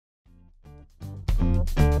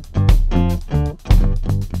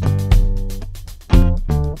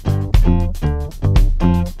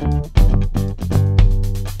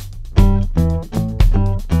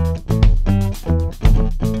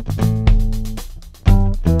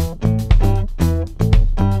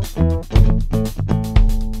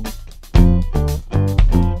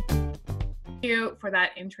for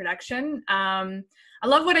that introduction. I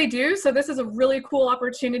love what I do, so this is a really cool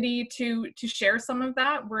opportunity to share some of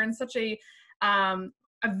that. We're in such a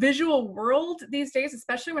visual world these days,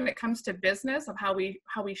 especially when it comes to business, of how we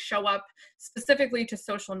show up specifically to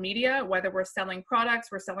social media, whether we're selling products,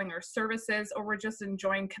 we're selling our services, or we're just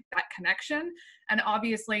enjoying that connection. And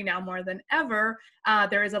obviously now more than ever,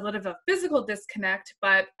 there is a little of a physical disconnect,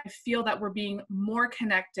 but I feel that we're being more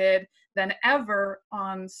connected than ever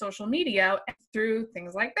on social media through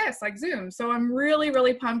things like this, like Zoom. So I'm really,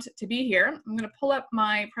 really pumped to be here. I'm going to pull up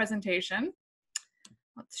my presentation.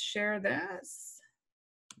 Let's share this.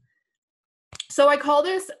 So I call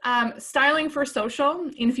this styling for social,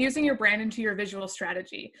 infusing your brand into your visual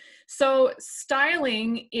strategy. So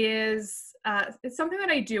styling is it's something that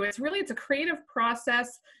I do. It's a creative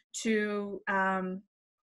process to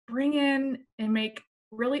bring in and make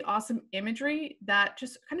really awesome imagery that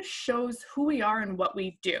just kind of shows who we are and what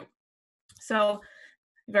we do. So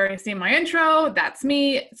you've already seen my intro, that's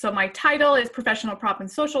me. So my title is Professional Prop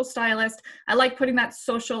and Social Stylist. I like putting that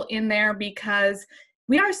social in there because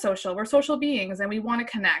we are social, we're social beings, and we want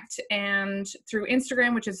to connect. And through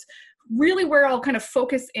Instagram, which is really where I'll kind of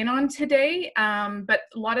focus in on today, but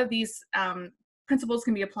a lot of these principles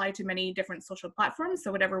can be applied to many different social platforms,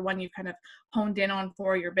 so whatever one you kind of honed in on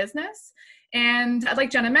for your business. And like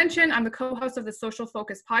Jenna mentioned, I'm the co-host of the Social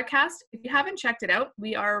Focus podcast. If you haven't checked it out,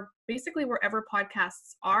 we are basically wherever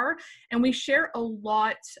podcasts are, and we share a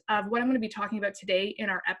lot of what I'm going to be talking about today in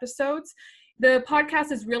our episodes. The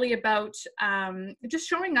podcast is really about just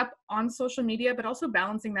showing up on social media, but also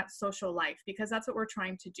balancing that social life, because that's what we're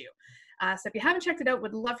trying to do. So if you haven't checked it out,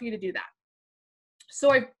 would love for you to do that.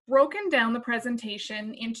 So I've broken down the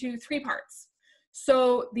presentation into 3 parts.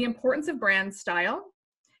 So the importance of brand style,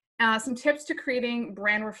 some tips to creating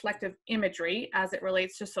brand reflective imagery as it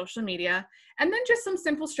relates to social media, and then just some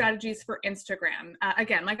simple strategies for Instagram.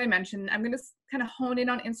 Again, like I mentioned, I'm going to kind of hone in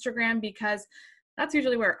on Instagram because that's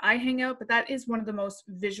usually where I hang out, but that is one of the most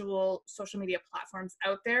visual social media platforms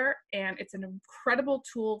out there, and it's an incredible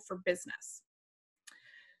tool for business.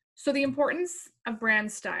 So the importance of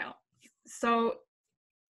brand style. So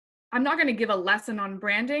I'm not going to give a lesson on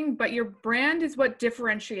branding, but your brand is what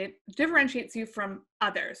differentiates you from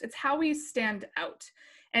others. It's how we stand out.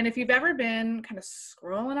 And if you've ever been kind of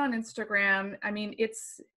scrolling on Instagram, I mean, it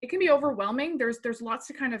can be overwhelming. There's lots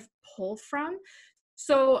to kind of pull from.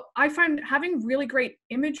 So I find having really great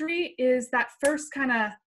imagery is that first kind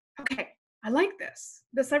of, okay, I like this.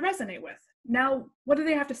 This I resonate with. Now, what do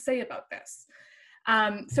they have to say about this?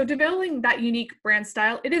 So developing that unique brand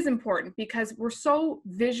style, it is important because we're so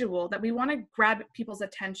visual that we want to grab people's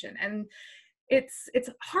attention. And it's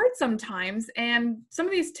hard sometimes. And some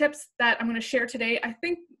of these tips that I'm going to share today, I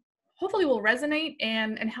think hopefully will resonate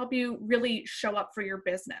and help you really show up for your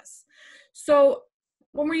business. So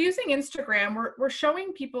when we're using Instagram, we're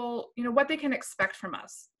showing people, what they can expect from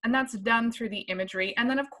us. And that's done through the imagery. And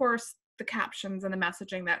then of course, the captions and the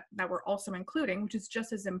messaging that we're also including, which is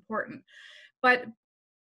just as important. But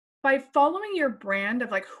by following your brand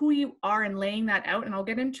of like who you are and laying that out, and I'll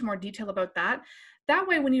get into more detail about that, that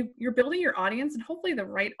way when you're building your audience, and hopefully the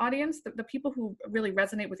right audience, the people who really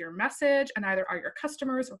resonate with your message and either are your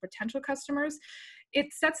customers or potential customers,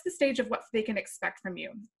 it sets the stage of what they can expect from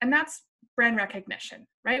you. And that's brand recognition,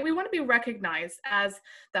 right? We want to be recognized as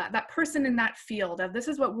that person in that field of this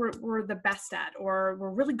is what we're the best at, or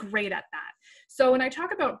we're really great at that. So when I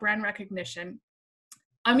talk about brand recognition,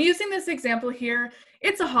 I'm using this example here.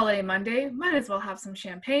 It's a holiday Monday, might as well have some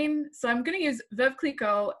champagne. So I'm going to use Veuve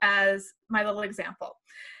Clicquot as my little example,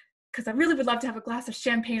 because I really would love to have a glass of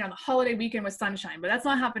champagne on a holiday weekend with sunshine, but that's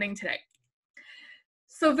not happening today.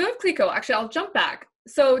 So Veuve Clicquot, actually, I'll jump back.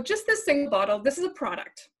 So just this single bottle, this is a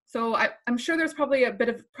product. So I'm sure there's probably a bit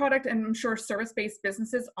of product and I'm sure service-based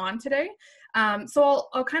businesses on today. So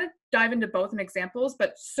I'll kind of dive into both in examples,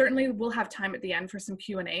 but certainly we'll have time at the end for some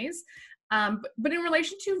Q&As. But in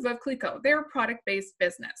relation to Veuve Clicquot, they're a product-based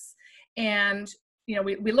business. And,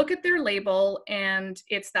 we look at their label and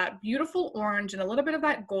it's that beautiful orange and a little bit of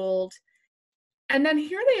that gold. And then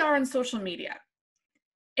here they are on social media.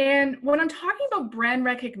 And when I'm talking about brand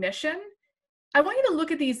recognition, I want you to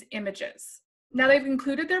look at these images. Now they've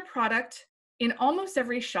included their product in almost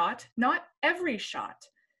every shot, not every shot,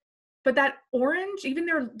 but that orange, even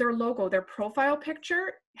their logo, their profile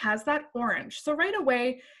picture has that orange. So right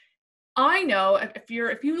away, I know if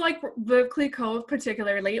you like Veuve Clicquot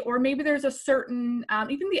particularly, or maybe there's a certain,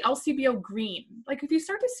 even the LCBO green, like if you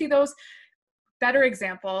start to see those, better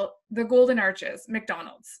example, the Golden Arches,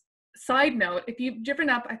 McDonald's. Side note, if you've driven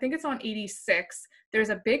up, I think it's on 86, there's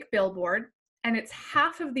a big billboard and it's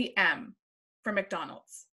half of the M for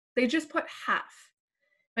McDonald's. They just put half.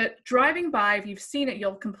 But driving by, if you've seen it,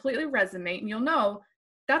 you'll completely resonate and you'll know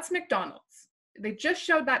that's McDonald's. They just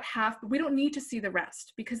showed that half, but we don't need to see the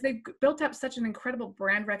rest because they've built up such an incredible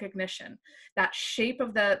brand recognition. That shape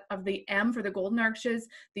of the M for the golden arches,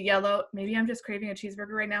 the yellow, maybe I'm just craving a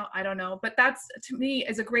cheeseburger right now, I don't know. But that's, to me,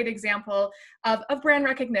 is a great example of brand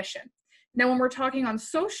recognition. Now, when we're talking on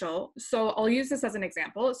social, so I'll use this as an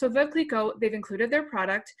example. So Veuve Clicquot, they've included their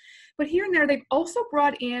product, but here and there, they've also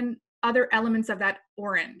brought in other elements of that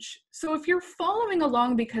orange. So if you're following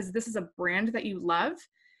along because this is a brand that you love,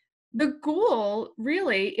 the goal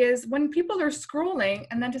really is when people are scrolling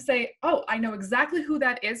and then to say, oh, I know exactly who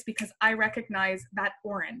that is because I recognize that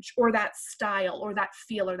orange or that style or that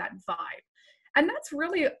feel or that vibe. And that's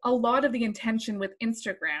really a lot of the intention with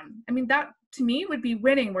Instagram. I mean, that to me would be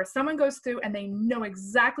winning, where someone goes through and they know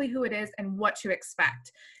exactly who it is and what to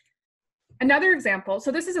expect. Another example,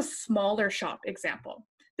 so this is a smaller shop example.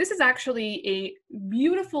 This is actually a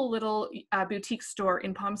beautiful little boutique store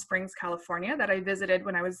in Palm Springs, California that I visited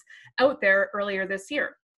when I was out there earlier this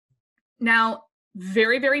year. Now,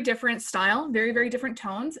 very, very different style, very, very different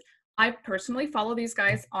tones. I personally follow these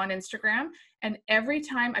guys on Instagram, and every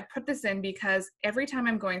time I put this in, because every time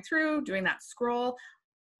I'm going through doing that scroll,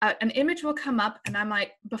 an image will come up and I'm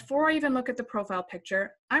like, before I even look at the profile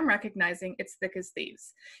picture, I'm recognizing it's Thick as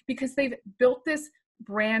Thieves because they've built this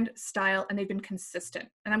brand style and they've been consistent.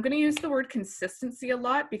 And I'm going to use the word consistency a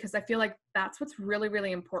lot because I feel like that's what's really,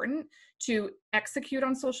 really important to execute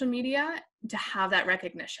on social media, to have that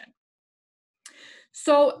recognition.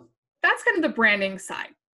 So that's kind of the branding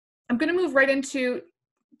side. I'm going to move right into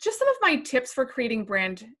just some of my tips for creating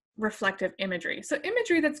brand reflective imagery. So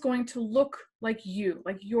imagery that's going to look like you,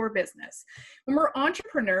 like your business. When we're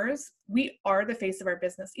entrepreneurs, we are the face of our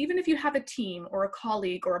business. Even if you have a team or a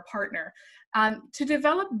colleague or a partner, to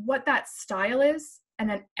develop what that style is and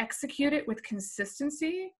then execute it with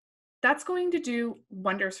consistency, that's going to do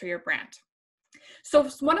wonders for your brand. So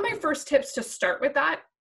one of my first tips to start with that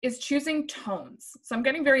is choosing tones. So I'm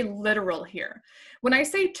getting very literal here. When I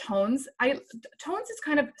say tones, tones is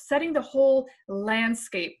kind of setting the whole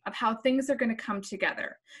landscape of how things are going to come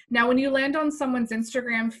together. Now, when you land on someone's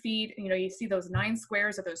Instagram feed, you see those 9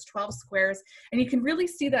 squares or those 12 squares, and you can really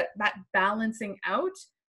see that balancing out.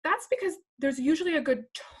 That's because there's usually a good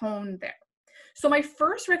tone there. So my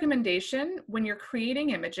first recommendation when you're creating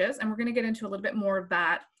images, and we're going to get into a little bit more of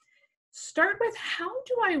that, start with how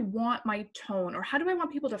do I want my tone, or how do I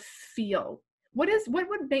want people to feel? What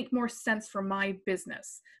would make more sense for my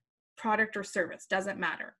business, product or service, doesn't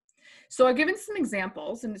matter. So I've given some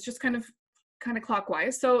examples and it's just kind of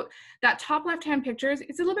clockwise. So that top left-hand picture it's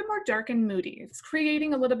a little bit more dark and moody. It's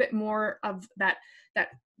creating a little bit more of that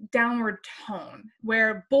downward tone,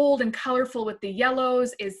 where bold and colorful with the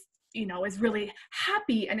yellows is really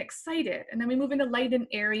happy and excited. And then we move into light and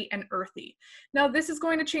airy and earthy. Now, this is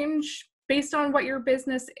going to change based on what your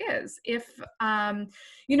business is. If,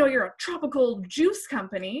 you're a tropical juice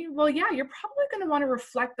company, well, yeah, you're probably going to want to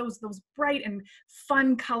reflect those bright and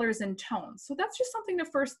fun colors and tones. So that's just something to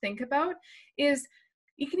first think about. Is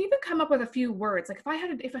you can even come up with a few words. Like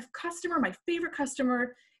if a customer, my favorite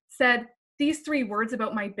customer, said these 3 words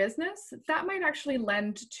about my business, that might actually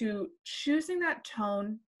lend to choosing that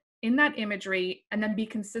tone in that imagery and then be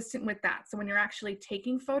consistent with that. So when you're actually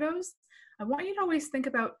taking photos, I want you to always think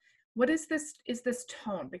about what is this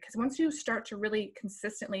tone? Because once you start to really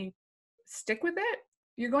consistently stick with it,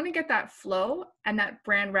 you're going to get that flow and that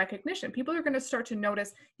brand recognition. People are going to start to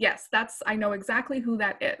notice, yes, I know exactly who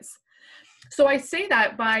that is. So I say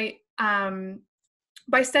that by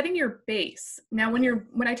setting your base. Now,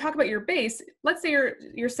 when I talk about your base, let's say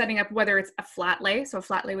you're setting up whether it's a flat lay. So a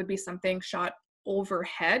flat lay would be something shot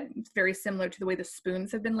overhead. It's very similar to the way the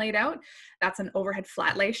spoons have been laid out. That's an overhead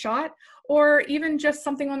flat lay shot, or even just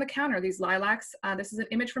something on the counter. These lilacs, this is an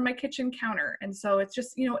image from my kitchen counter. And so it's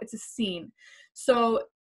just, it's a scene. So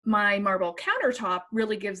my marble countertop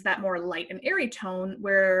really gives that more light and airy tone,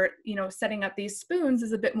 where, setting up these spoons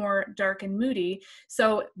is a bit more dark and moody.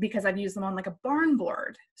 So because I've used them on like a barn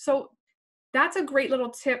board. So that's a great little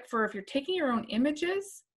tip for if you're taking your own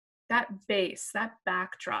images, that base, that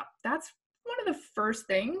backdrop, that's one of the first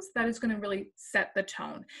things that is going to really set the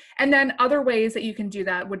tone. And then other ways that you can do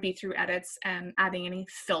that would be through edits and adding any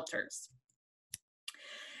filters.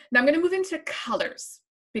 Now I'm going to move into colors,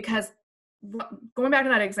 because going back to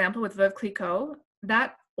that example with Veuve Clicquot,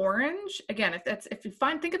 that orange, again,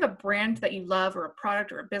 think of a brand that you love, or a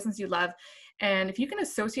product or a business you love, and if you can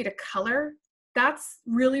associate a color, that's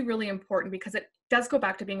really, really important, because it does go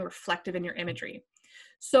back to being reflective in your imagery.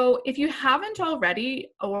 So if you haven't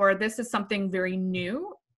already, or this is something very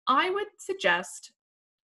new, I would suggest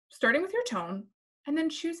starting with your tone, and then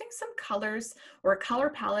choosing some colors or a color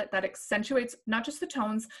palette that accentuates not just the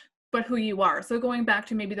tones, but who you are. So going back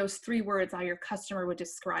to maybe those 3 words, how your customer would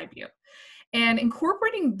describe you. And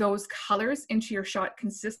incorporating those colors into your shot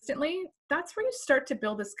consistently, that's where you start to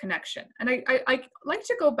build this connection. And I like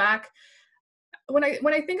to go back when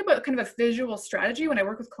I think about kind of a visual strategy when I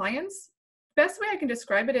work with clients. Best way I can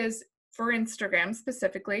describe it is for Instagram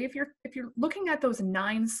specifically. If you're looking at those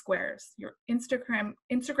 9 squares, your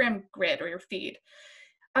Instagram grid or your feed,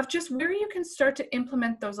 of just where you can start to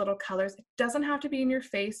implement those little colors. It doesn't have to be in your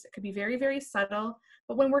face. It could be very, very subtle.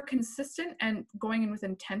 But when we're consistent and going in with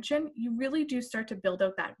intention, you really do start to build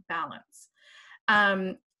out that balance.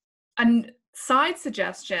 A side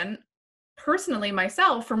suggestion, personally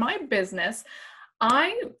myself, for my business,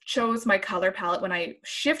 I chose my color palette when I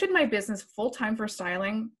shifted my business full-time for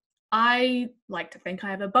styling. I like to think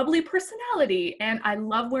I have a bubbly personality and I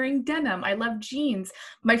love wearing denim. I love jeans.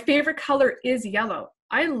 My favorite color is yellow.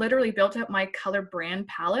 I literally built up my color brand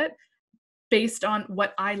palette based on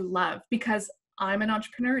what I love because I'm an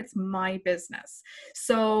entrepreneur. It's my business.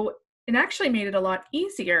 So it actually made it a lot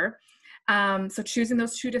easier. So choosing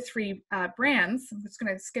those 2 to 3 brands, I'm just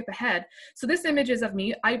going to skip ahead. So this image is of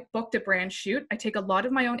me. I booked a brand shoot. I take a lot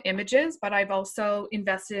of my own images, but I've also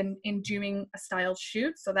invested in doing a styled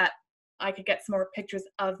shoot so that I could get some more pictures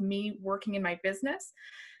of me working in my business.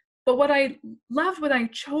 But what I loved when I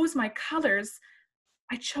chose my colors,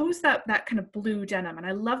 I chose that kind of blue denim, and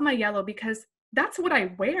I love my yellow because that's what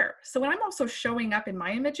I wear. So when I'm also showing up in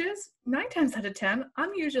my images, 9 times out of 10,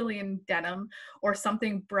 I'm usually in denim or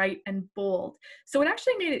something bright and bold. So it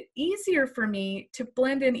actually made it easier for me to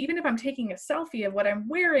blend in, even if I'm taking a selfie of what I'm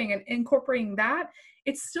wearing and incorporating that,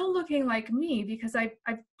 it's still looking like me because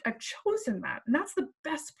I've chosen that. And that's the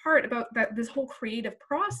best part about this whole creative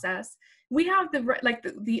process. We have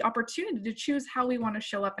the opportunity to choose how we want to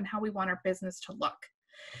show up and how we want our business to look.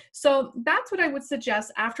 So that's what I would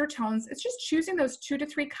suggest after tones. It's just choosing those 2 to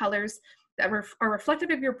 3 colors that are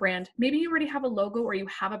reflective of your brand. Maybe you already have a logo or you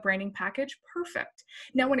have a branding package. Perfect.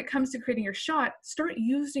 Now, when it comes to creating your shot, start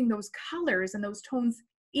using those colors and those tones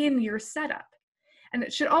in your setup. And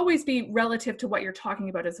it should always be relative to what you're talking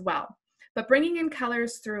about as well. But bringing in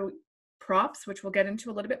colors through props, which we'll get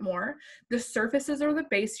into a little bit more, the surfaces or the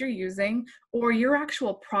base you're using, or your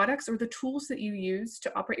actual products or the tools that you use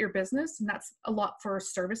to operate your business, and that's a lot for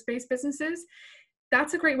service-based businesses,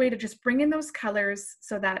 that's a great way to just bring in those colors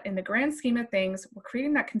so that in the grand scheme of things, we're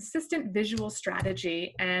creating that consistent visual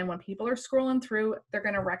strategy, and when people are scrolling through, they're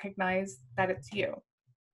going to recognize that it's you.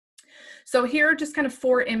 So here are just kind of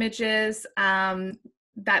 4 images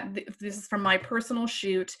this is from my personal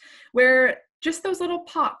shoot, where just those little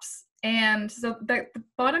pops. And so the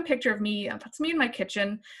bottom picture of me, that's me in my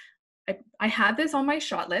kitchen. I had this on my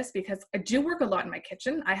shot list because I do work a lot in my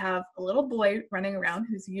kitchen. I have a little boy running around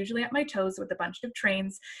who's usually at my toes with a bunch of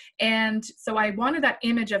trains. And so I wanted that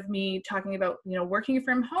image of me talking about, working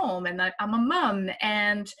from home and that I'm a mom.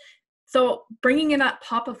 And so bringing in that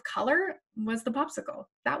pop of color was the popsicle.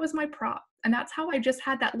 That was my prop. And that's how I just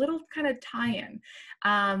had that little kind of tie-in.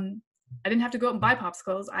 I didn't have to go out and buy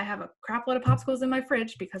popsicles. I have a crap load of popsicles in my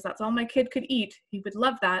fridge because that's all my kid could eat. He would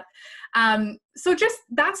love that. So just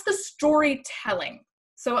that's the storytelling.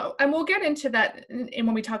 So, and we'll get into that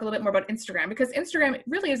when we talk a little bit more about Instagram, because Instagram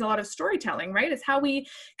really is a lot of storytelling, right? It's how we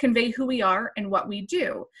convey who we are and what we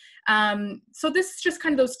do. So this is just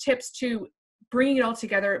kind of those tips to bringing it all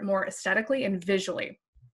together more aesthetically and visually.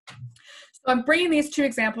 So I'm bringing these 2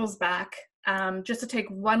 examples back just to take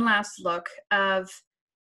one last look of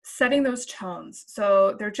setting those tones.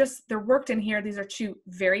 So they're worked in here. These are 2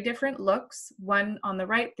 very different looks. One on the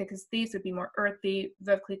right, Thick as Thieves, would be more earthy.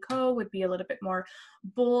 Veuve Clicquot would be a little bit more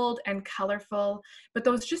bold and colorful, but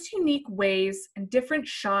those just unique ways and different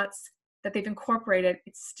shots that they've incorporated,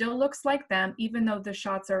 it still looks like them, even though the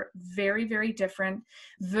shots are very, very different.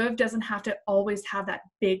 Veuve doesn't have to always have that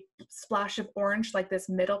big splash of orange like this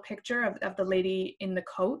middle picture of the lady in the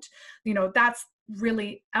coat. That's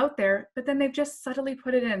really out there, but then they've just subtly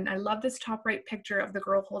put it in. I love this top right picture of the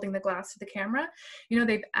girl holding the glass to the camera.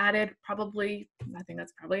 They've added I think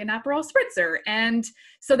that's probably an Aperol spritzer. And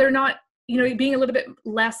so they're not, being a little bit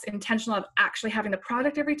less intentional of actually having the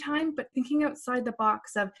product every time, but thinking outside the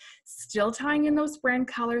box of still tying in those brand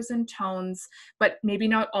colors and tones, but maybe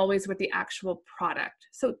not always with the actual product.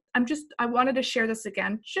 So I wanted to share this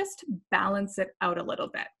again, just to balance it out a little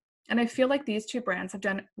bit. And I feel like these 2 brands have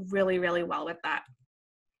done really, really well with that.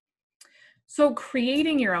 So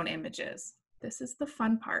creating your own images, this is the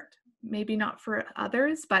fun part. Maybe not for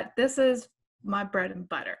others, but this is my bread and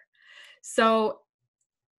butter. So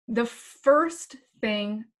the first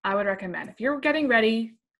thing I would recommend, if you're getting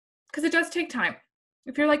ready, because it does take time.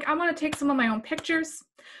 If you're like, I want to take some of my own pictures,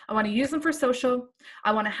 I want to use them for social,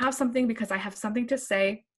 I want to have something because I have something to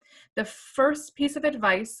say, the first piece of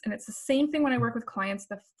advice, and it's the same thing when I work with clients,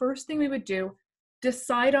 the first thing we would do,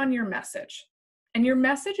 decide on your message. And your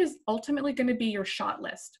message is ultimately going to be your shot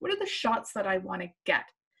list. What are the shots that I want to get?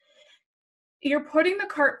 You're putting the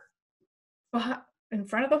cart in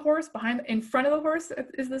front of the horse, in front of the horse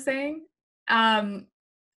is the saying.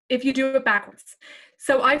 If you do it backwards.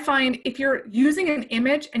 So I find if you're using an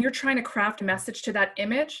image and you're trying to craft a message to that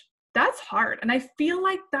image, that's hard. And I feel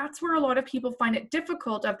like that's where a lot of people find it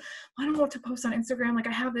difficult of, I don't know what to post on Instagram. Like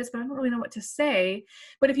I have this, but I don't really know what to say.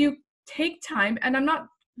 But if you take time, and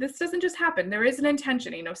this doesn't just happen. There is an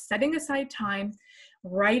intention, setting aside time,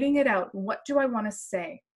 writing it out. What do I want to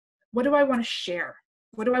say? What do I want to share?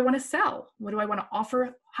 What do I want to sell? What do I want to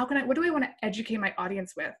offer? What do I want to educate my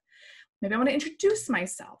audience with? Maybe I want to introduce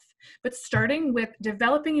myself, but starting with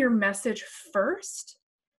developing your message first,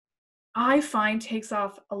 I find takes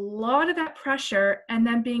off a lot of that pressure, and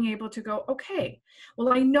then being able to go, okay,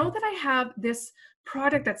 well, I know that I have this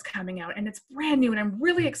product that's coming out and it's brand new and I'm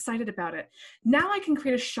really excited about it. Now I can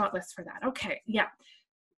create a shot list for that. Okay. Yeah.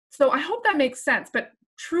 So I hope that makes sense, but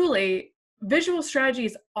truly visual strategy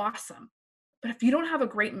is awesome. But if you don't have a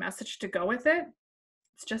great message to go with it,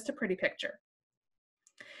 it's just a pretty picture.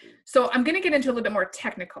 So I'm going to get into a little bit more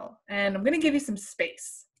technical, and I'm going to give you some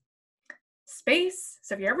space. Space.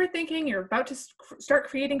 So if you're ever thinking you're about to start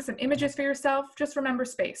creating some images for yourself, just remember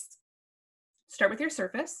space. Start with your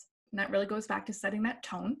surface. And that really goes back to setting that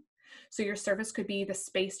tone. So your surface could be the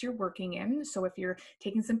space you're working in. So if you're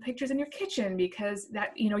taking some pictures in your kitchen because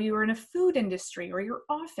you are in a food industry, or your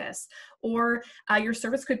office, or your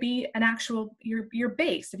surface could be an actual, your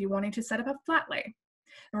base if you're wanting to set up a flat lay.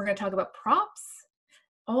 And we're going to talk about props,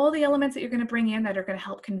 all the elements that you're going to bring in that are going to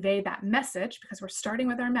help convey that message, because we're starting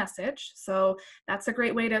with our message. So that's a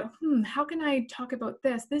great way to, how can I talk about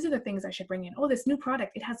this? These are the things I should bring in. Oh, this new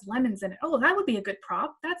product, it has lemons in it. Oh, that would be a good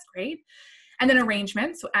prop. That's great. And then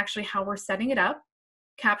arrangement. So actually how we're setting it up,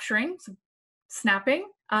 capturing, so snapping.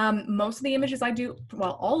 Most of the images I do,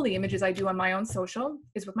 all the images I do on my own social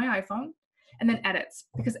is with my iPhone, and then edits,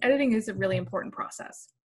 because editing is a really important process.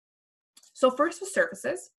 So first with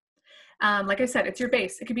surfaces. Like I said, it's your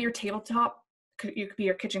base. It could be your tabletop. It could be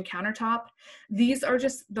your kitchen countertop. These are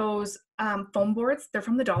just those foam boards. They're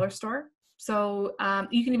from the dollar store. So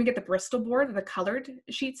you can even get the Bristol board, the colored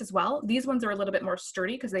sheets as well. These ones are a little bit more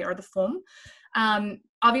sturdy because they are the foam.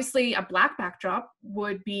 Obviously, a black backdrop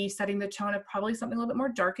would be setting the tone of probably something a little bit more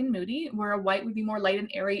dark and moody, where a white would be more light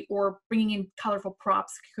and airy, or bringing in colorful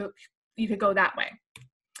props. You could go that way.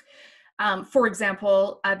 For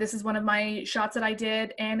example, this is one of my shots that I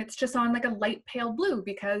did, and it's just on like a light pale blue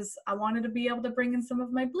because I wanted to be able to bring in some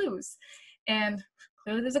of my blues. And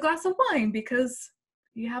clearly there's a glass of wine, because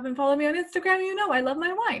you haven't followed me on Instagram, I love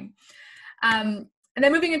my wine. And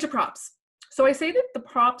then moving into props. So I say that the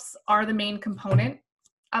props are the main component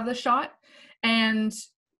of the shot, and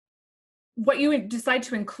what you would decide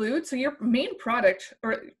to include. So your main product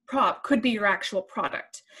or prop could be your actual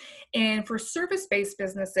product. And for service-based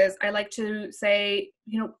businesses, I like to say,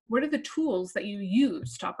 what are the tools that you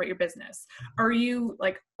use to operate your business? Are you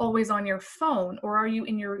like always on your phone, or are you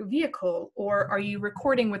in your vehicle, or are you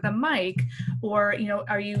recording with a mic, or,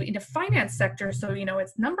 are you in the finance sector? So,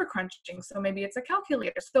 it's number crunching. So maybe it's a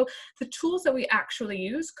calculator. So the tools that we actually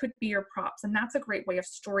use could be your props. And that's a great way of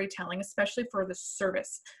storytelling, especially for the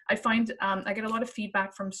service. I find I get a lot of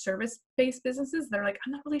feedback from service-based businesses. They're like,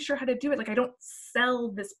 I'm not really sure how to do it. Like, I don't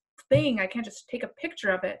sell this thing. I can't just take a picture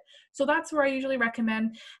of it. So that's where I usually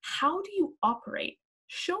recommend, how do you operate?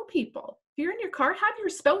 Show people. If you're in your car, have your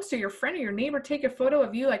spouse or your friend or your neighbor take a photo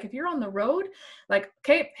of you. Like if you're on the road, like,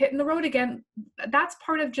 okay, hitting the road again. That's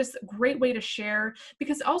part of just a great way to share,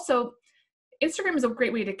 because also Instagram is a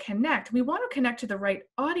great way to connect. We want to connect to the right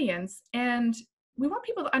audience, and we want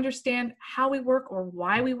people to understand how we work, or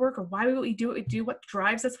why we work, or why we do what we do, what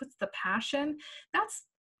drives us, what's the passion. That's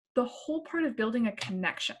the whole part of building a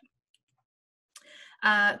connection.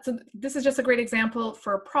 So this is just a great example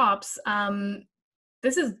for props.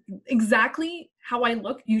 This is exactly how I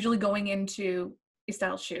look usually going into a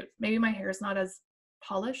style shoot. Maybe my hair is not as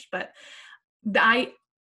polished, but I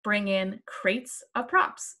bring in crates of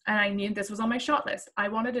props, and I knew this was on my shot list. I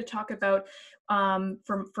wanted to talk about,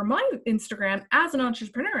 for my Instagram as an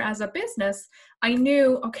entrepreneur, as a business, I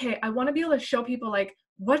knew, okay, I want to be able to show people like,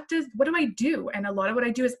 what do I do? And a lot of what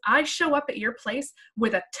I do is I show up at your place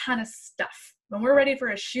with a ton of stuff when we're ready for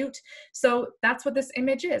a shoot. So that's what this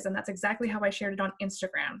image is. And that's exactly how I shared it on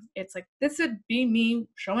Instagram. It's like, this would be me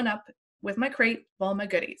showing up with my crate, all my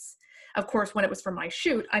goodies. Of course, when it was for my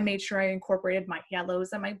shoot, I made sure I incorporated my yellows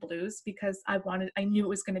and my blues because I knew it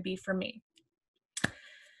was going to be for me.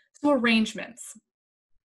 So arrangements.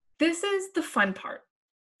 This is the fun part.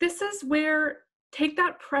 This is where take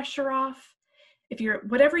that pressure off. If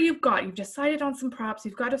whatever you've got, you've decided on some props,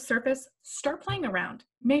 you've got a surface, start playing around.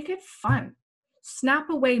 Make it fun. Snap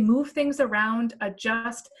away, move things around,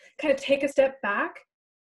 adjust, kind of take a step back.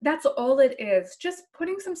 That's all it is. Just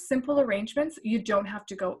putting some simple arrangements. You don't have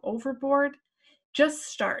to go overboard.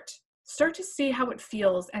 Just start. Start to see how it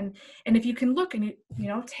feels. And if you can look and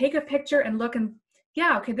you take a picture and look and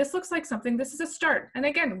yeah, okay, this looks like something. This is a start. And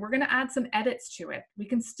again, we're going to add some edits to it. We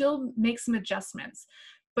can still make some adjustments.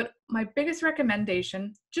 But my biggest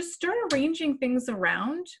recommendation, just start arranging things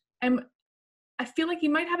around. And I feel like you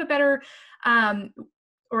might have a better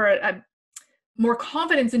or a more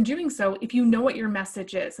confidence in doing so if you know what your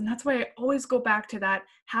message is. And that's why I always go back to that,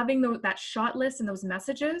 having that shot list and those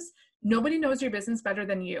messages. Nobody knows your business better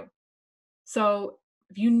than you. So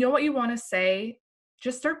if you know what you want to say,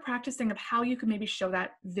 just start practicing of how you can maybe show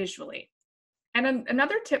that visually. And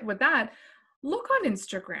another tip with that, look on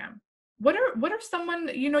Instagram. What are someone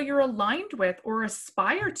you're aligned with or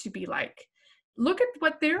aspire to be like? Look at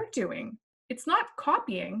what they're doing. It's not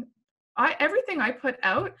copying. Everything I put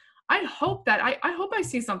out, I hope I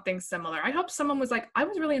see something similar. I hope someone was like, I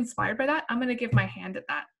was really inspired by that. I'm going to give my hand at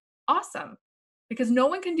that. Awesome. Because no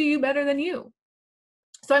one can do you better than you.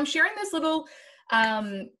 So I'm sharing this little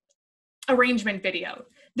arrangement video.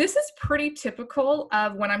 This is pretty typical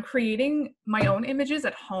of when I'm creating my own images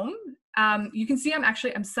at home. You can see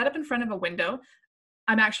I'm set up in front of a window.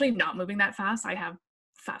 I'm actually not moving that fast. I have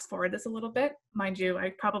fast forward this a little bit. Mind you,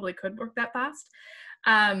 I probably could work that fast.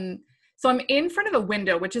 So I'm in front of a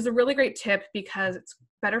window, which is a really great tip because it's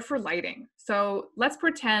better for lighting. So let's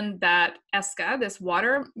pretend that Esca, this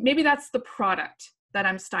water, maybe that's the product that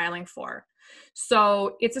I'm styling for.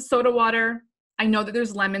 So it's a soda water. I know that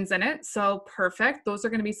there's lemons in it, so perfect. Those are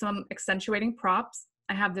going to be some accentuating props.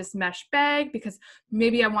 I have this mesh bag because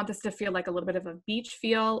maybe I want this to feel like a little bit of a beach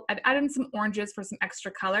feel. I've added some oranges for some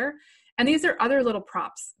extra color. And these are other little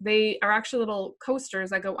props. They are actually little coasters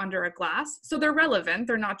that go under a glass. So they're relevant.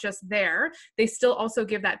 They're not just there. They still also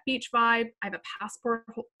give that beach vibe. I have a passport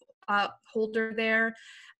holder there.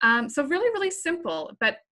 So really, really simple.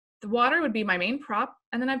 But the water would be my main prop.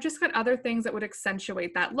 And then I've just got other things that would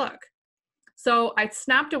accentuate that look. So I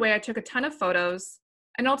snapped away. I took a ton of photos.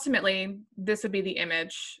 And ultimately, this would be the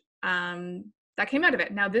image that came out of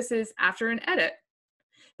it. Now, this is after an edit.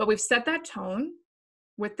 But we've set that tone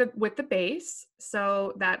with the base.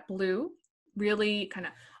 So that blue, really kind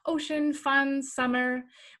of ocean, fun, summer.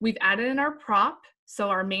 We've added in our prop, so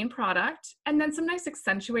our main product, and then some nice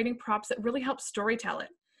accentuating props that really help storytell it.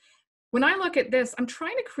 When I look at this, I'm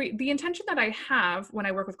trying to create the intention that I have when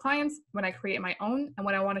I work with clients, when I create my own, and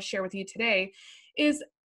what I want to share with you today is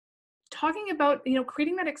talking about,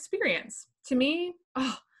 creating that experience. To me,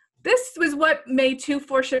 this was what May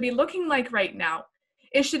 2-4 should be looking like right now.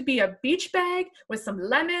 It should be a beach bag with some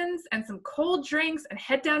lemons and some cold drinks and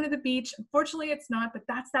head down to the beach. Unfortunately, it's not, but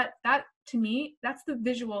that to me, that's the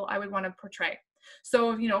visual I would want to portray.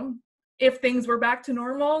 So, if things were back to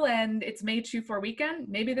normal and it's May 2-4 weekend,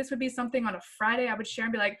 maybe this would be something on a Friday I would share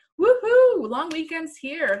and be like, woohoo, long weekends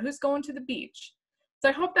here. Who's going to the beach? So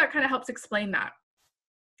I hope that kind of helps explain that.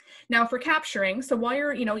 Now for capturing, so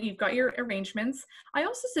while you've got your arrangements, I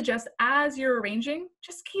also suggest as you're arranging,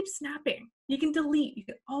 just keep snapping. You can delete, you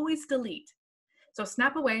can always delete. So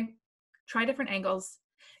snap away, try different angles,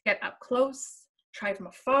 get up close, try from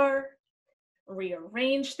afar,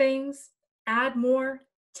 rearrange things, add more,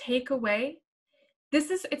 take away.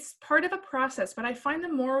 It's part of a process, but I find the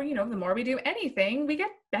more we do anything, we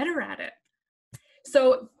get better at it.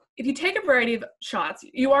 So if you take a variety of shots,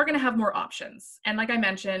 you are going to have more options. And like I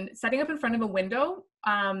mentioned, setting up in front of a window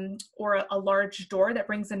or a large door that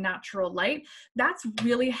brings in natural light, that's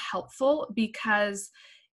really helpful because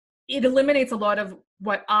it eliminates a lot of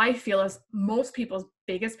what I feel is most people's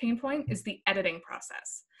biggest pain point is the editing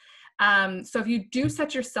process. So if you do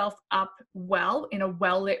set yourself up well in a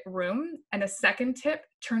well-lit room, and a second tip,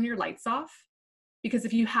 turn your lights off. Because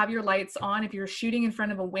if you have your lights on, if you're shooting in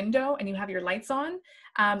front of a window and you have your lights on,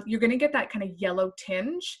 you're going to get that kind of yellow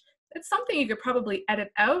tinge. It's something you could probably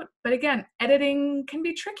edit out. But again, editing can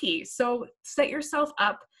be tricky. So set yourself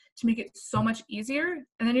up to make it so much easier.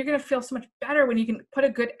 And then you're going to feel so much better when you can put a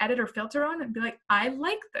good edit or filter on and be like, I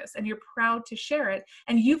like this. And you're proud to share it.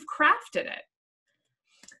 And you've crafted it.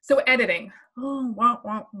 So editing. Oh,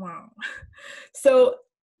 wow. So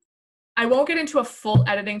I won't get into a full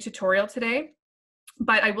editing tutorial today.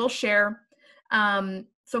 But I will share,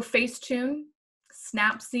 so Facetune,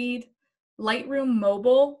 Snapseed, Lightroom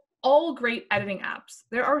Mobile, all great editing apps.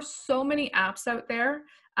 There are so many apps out there.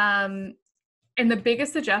 And the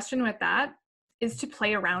biggest suggestion with that is to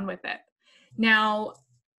play around with it. Now,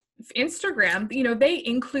 Instagram, they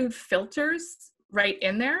include filters right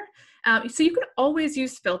in there. So you can always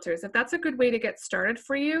use filters. If that's a good way to get started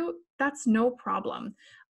for you, that's no problem.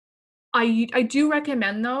 I do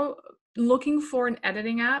recommend, though, looking for an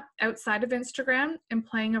editing app outside of Instagram and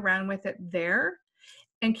playing around with it there,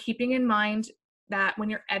 and keeping in mind that when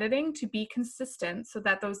you're editing, to be consistent so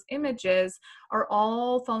that those images are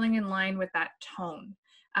all falling in line with that tone.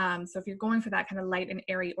 So if you're going for that kind of light and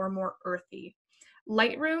airy or more earthy.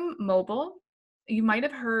 Lightroom Mobile, you might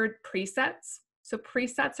have heard presets. So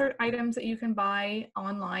presets are items that you can buy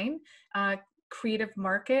online. Creative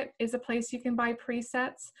Market is a place you can buy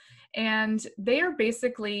presets, and they are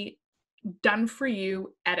basically done for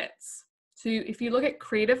you edits. So if you look at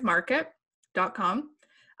creativemarket.com,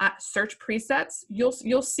 search presets, you'll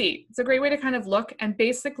see. It's a great way to kind of look, and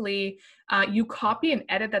basically you copy an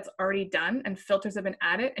edit that's already done and filters have been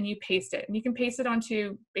added, and you paste it. And you can paste it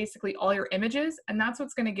onto basically all your images, and that's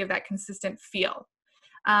what's going to give that consistent feel.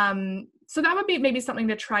 So that would be maybe something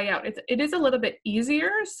to try out. It is a little bit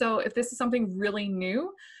easier. So if this is something really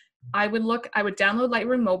new, I would download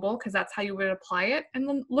Lightroom Mobile, because that's how you would apply it, and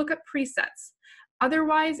then look up presets.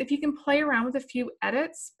 Otherwise, if you can play around with a few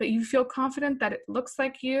edits, but you feel confident that it looks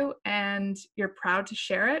like you and you're proud to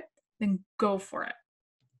share it, then go for it.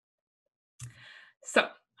 So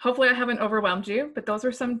hopefully I haven't overwhelmed you, but those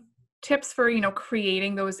are some tips for,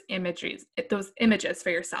 creating those images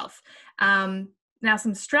for yourself. Now,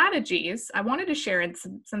 some strategies, I wanted to share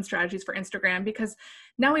some strategies for Instagram, because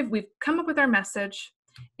now we've come up with our message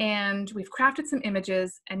and we've crafted some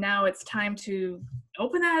images, and now it's time to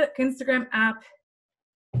open that Instagram app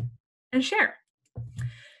and share.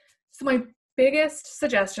 So my biggest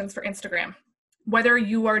suggestions for Instagram, whether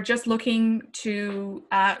you are just looking to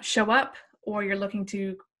show up, or you're looking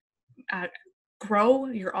to grow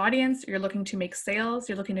your audience, you're looking to make sales,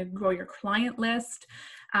 you're looking to grow your client list,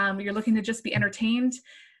 you're looking to just be entertained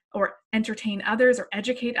or entertain others or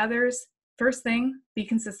educate others. First thing, be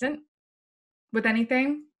consistent with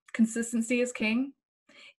anything. Consistency is king.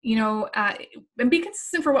 And be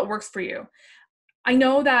consistent for what works for you. I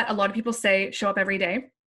know that a lot of people say show up every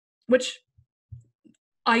day, which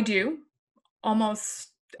I do almost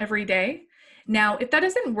every day. Now, if that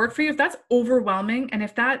doesn't work for you, if that's overwhelming, and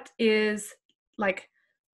if that is like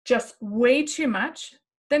just way too much,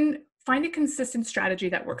 then find a consistent strategy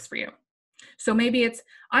that works for you. So maybe it's,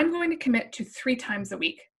 I'm going to commit to 3 times a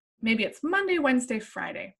week. Maybe it's Monday, Wednesday,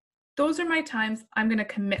 Friday. Those are my times. I'm going to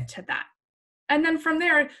commit to that. And then from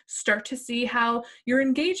there, start to see how your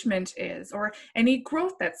engagement is, or any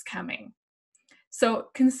growth that's coming. So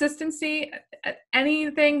consistency,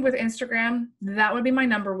 anything with Instagram, that would be my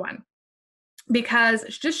number one. Because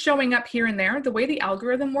just showing up here and there, the way the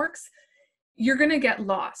algorithm works, you're going to get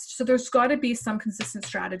lost. So there's got to be some consistent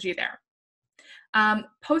strategy there.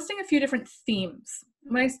 Posting a few different themes.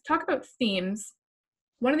 When I talk about themes,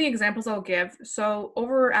 one of the examples I'll give, so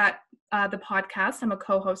over at the podcast I'm a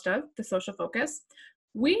co-host of, The Social Focus,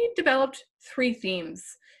 we developed 3 themes,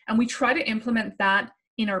 and we try to implement that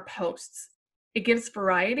in our posts. It gives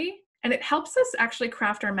variety, and it helps us actually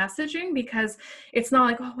craft our messaging, because it's not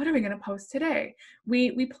like, oh, what are we going to post today?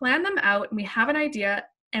 We plan them out, and we have an idea,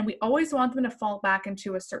 and we always want them to fall back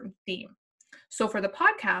into a certain theme. So for the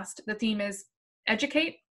podcast, the theme is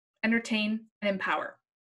educate, entertain, and empower.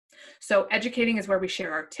 So educating is where we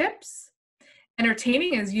share our tips.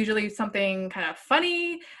 Entertaining is usually something kind of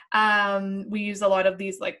funny. We use a lot of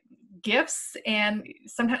these like GIFs, and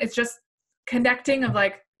sometimes it's just connecting of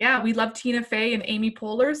like, yeah, we love Tina Fey and Amy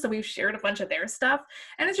Poehler, so we've shared a bunch of their stuff,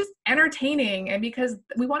 and it's just entertaining. And because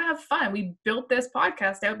we want to have fun, we built this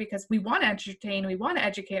podcast out because we want to entertain, we want to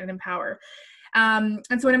educate and empower. And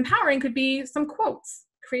so an empowering could be some quotes,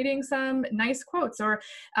 creating some nice quotes, or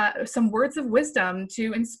some words of wisdom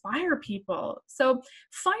to inspire people. So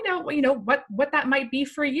find out what that might be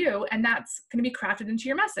for you, and that's going to be crafted into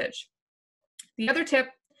your message. The other tip,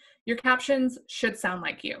 your captions should sound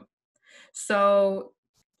like you. So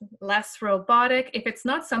less robotic. If it's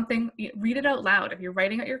not something, read it out loud. If you're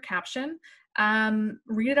writing out your caption,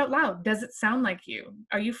 read it out loud. Does it sound like you?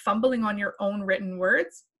 Are you fumbling on your own written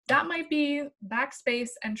words? That might be backspace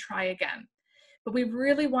and try again. But we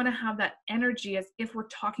really want to have that energy as if we're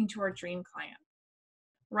talking to our dream client.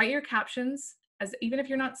 Write your captions as even if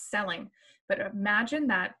you're not selling, but imagine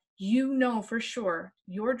that for sure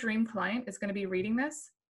your dream client is going to be reading this.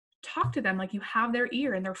 Talk to them like you have their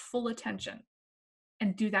ear and their full attention,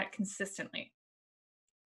 and do that consistently.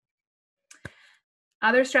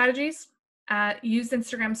 Other strategies, Use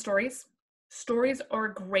Instagram stories. Stories are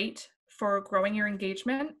great for growing your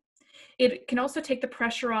engagement. It can also take the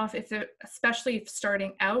pressure off especially if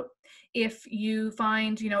starting out, if you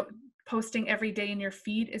find, posting every day in your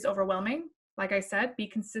feed is overwhelming. Like I said, be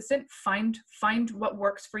consistent, find what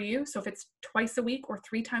works for you. So if it's twice a week or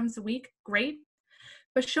 3 times a week, great.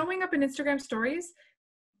 But showing up in Instagram stories,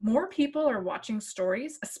 more people are watching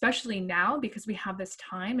stories, especially now because we have this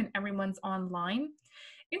time and everyone's online.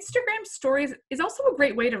 Instagram stories is also a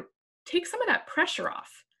great way to take some of that pressure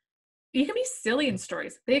off. You can be silly in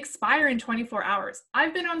stories. They expire in 24 hours.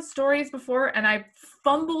 I've been on stories before and I've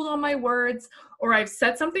fumbled on my words, or I've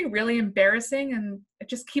said something really embarrassing and I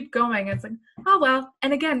just keep going. And it's like, oh, well.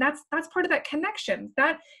 And again, that's part of that connection.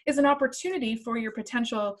 That is an opportunity for your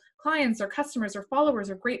potential clients or customers or followers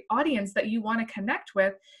or great audience that you want to connect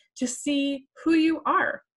with to see who you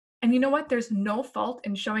are. And you know what? There's no fault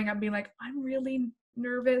in showing up and being like, I'm really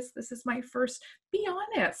nervous. This is my first. Be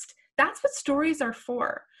honest. That's what stories are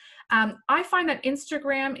for. I find that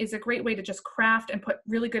Instagram is a great way to just craft and put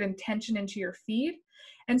really good intention into your feed.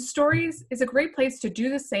 And stories is a great place to do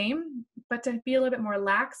the same, but to be a little bit more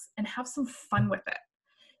lax and have some fun with it.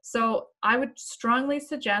 So I would strongly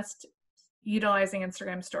suggest utilizing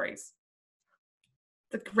Instagram stories.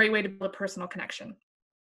 It's a great way to build a personal connection.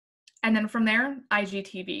 And then from there,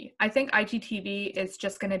 IGTV. I think IGTV is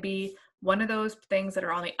just going to be one of those things that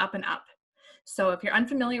are on the up and up. So if you're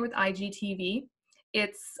unfamiliar with IGTV,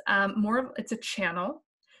 it's it's a channel.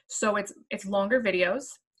 So it's longer videos.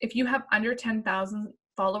 If you have under 10,000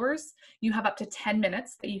 followers, you have up to 10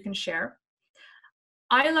 minutes that you can share.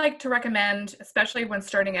 I like to recommend, especially when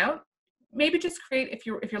starting out, maybe just create, if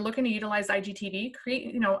you're looking to utilize IGTV,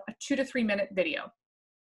 create, a 2 to 3 minute video.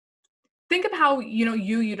 Think of how,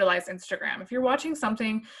 you utilize Instagram. If you're watching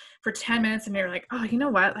something for 10 minutes and you're like, oh, you know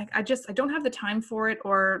what? Like, I don't have the time for it,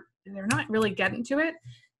 or they're not really getting to it.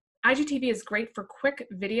 IGTV is great for quick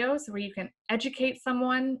videos where you can educate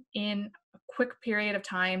someone in a quick period of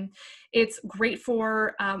time. It's great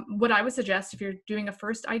for what I would suggest if you're doing a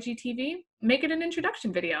first IGTV, make it an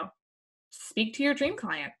introduction video. Speak to your dream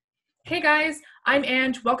client. Hey guys, I'm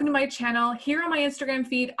Ange. Welcome to my channel. Here on my Instagram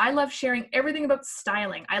feed, I love sharing everything about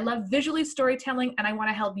styling. I love visually storytelling, and I want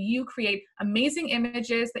to help you create amazing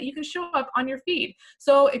images that you can show up on your feed.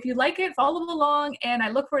 So if you like it, follow along, and I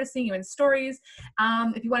look forward to seeing you in stories.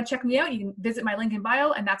 If you want to check me out, you can visit my link in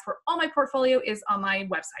bio, and that's where all my portfolio is on my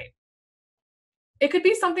website. It could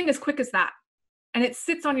be something as quick as that. And it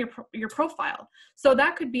sits on your profile. So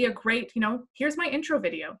that could be a great, here's my intro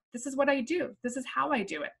video. This is what I do. This is how I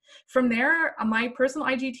do it. From there, on my personal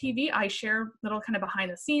IGTV, I share little kind of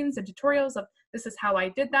behind the scenes and tutorials of this is how I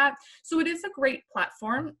did that. So it is a great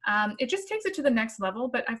platform. It just takes it to the next level,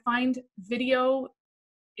 but I find video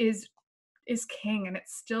is king and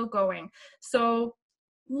it's still going. So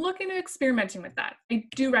look into experimenting with that. I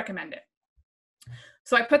do recommend it.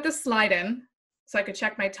 So I put this slide in so I could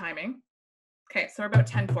check my timing. Okay, so we're about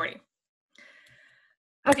 10:40.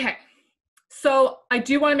 Okay, so I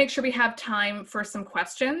do want to make sure we have time for some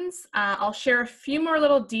questions. I'll share a few more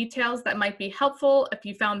little details that might be helpful if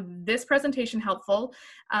you found this presentation helpful.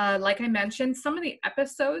 Like I mentioned, some of the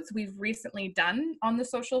episodes we've recently done on the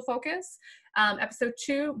social focus. Episode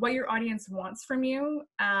 2, what your audience wants from you.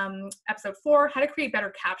 Episode 4, how to create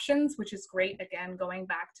better captions, which is great, again, going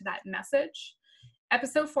back to that message.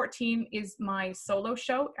 Episode 14 is my solo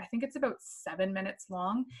show. I think it's about 7 minutes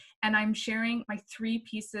long, and I'm sharing my 3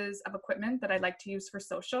 pieces of equipment that I like to use for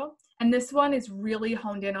social. And this one is really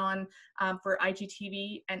honed in on for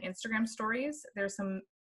IGTV and Instagram stories. And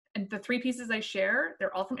the 3 pieces I share,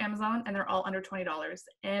 they're all from Amazon and they're all under $20,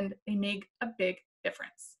 and they make a big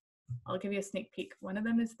difference. I'll give you a sneak peek. One of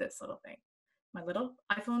them is this little thing, my little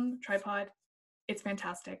iPhone tripod. It's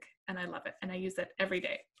fantastic and I love it, and I use it every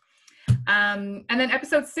day. And then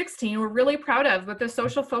episode 16, we're really proud of. With the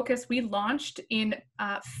social focus, we launched in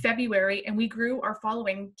February, and we grew our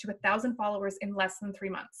following to 1,000 followers in less than 3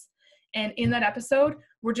 months. And in that episode,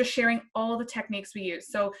 we're just sharing all the techniques we use.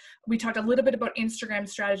 So we talked a little bit about Instagram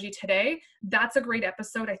strategy today. That's a great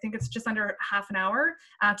episode. I think it's just under half an hour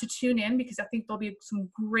to tune in, because I think there'll be some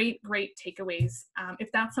great takeaways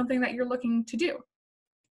if that's something that you're looking to do.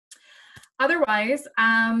 Otherwise,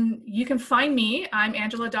 you can find me. I'm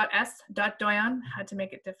angela.s.doyon, had to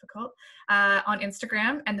make it difficult, on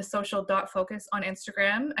Instagram, and the social.focus on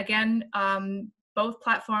Instagram. Again, both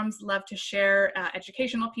platforms love to share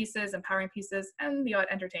educational pieces, empowering pieces, and the odd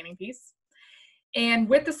entertaining piece. And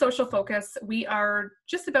with the social focus, we've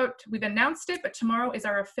announced it, but tomorrow is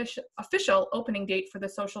our official opening date for the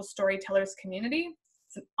Social Storytellers community.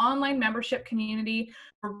 It's an online membership community.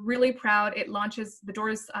 We're really proud. It launches, the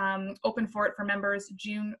doors open for it for members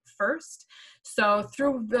June 1st. So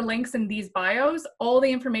through the links in these bios, all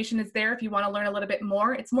the information is there if you want to learn a little bit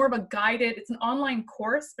more. It's more of a guided, it's an online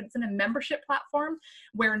course, but it's in a membership platform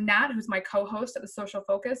where Nat, who's my co-host at the Social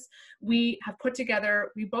Focus, we have put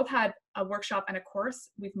together, we both had a workshop and a course.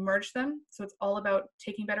 We've merged them. So it's all about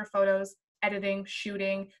taking better photos, editing,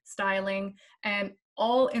 shooting, styling, and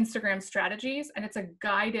all Instagram strategies. And it's a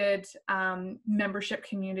guided membership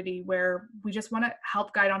community where we just want to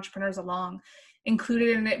help guide entrepreneurs along.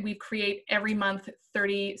 Included in it, we create every month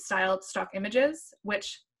 30 styled stock images,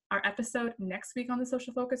 which our episode next week on the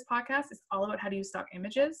Social Focus podcast is all about how to use stock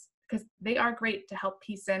images, because they are great to help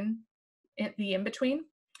piece in the in-between.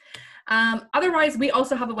 Otherwise, we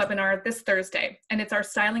also have a webinar this Thursday, and it's our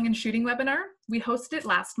styling and shooting webinar. We hosted it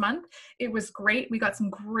last month. It was great. We got some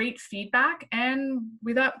great feedback, and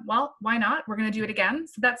we thought, well, why not? We're going to do it again.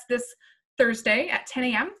 So that's this Thursday at 10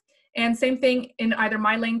 a.m. And same thing in either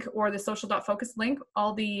my link or the social.focus link.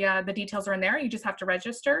 All the details are in there. You just have to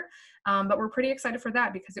register. But we're pretty excited for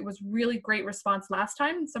that because it was really great response last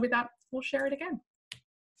time. So we thought we'll share it again.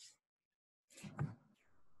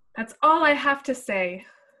 That's all I have to say.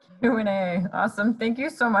 Q&A. Awesome. Thank you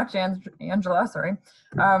so much, Angela. Sorry.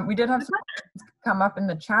 We did have some questions come up in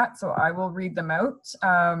the chat, so I will read them out.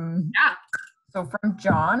 Yeah. So from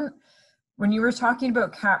John, when you were talking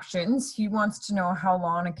about captions, he wants to know how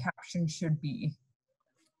long a caption should be.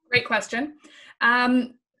 Great question.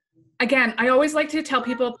 Again, I always like to tell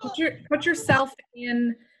people, put yourself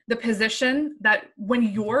in the position that when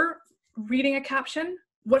you're reading a caption,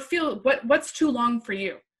 what's too long for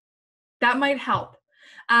you? That might help.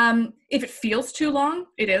 If it feels too long,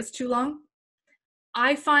 it is too long.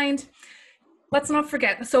 I find, let's not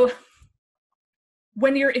forget, so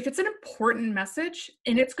if it's an important message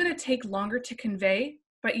and it's going to take longer to convey,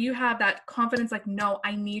 but you have that confidence, like, no,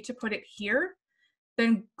 I need to put it here,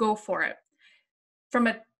 then go for it. From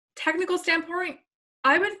a technical standpoint,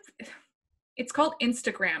 it's called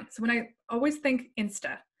Instagram. So when I always think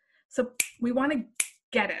Insta, so we want to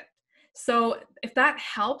get it. So if that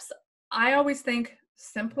helps, I always think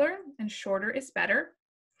simpler and shorter is better.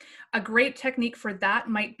 A great technique for that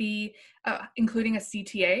might be including a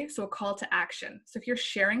CTA, so a call to action. So if you're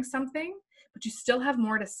sharing something, but you still have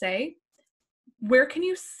more to say, where can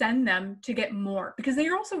you send them to get more? Because then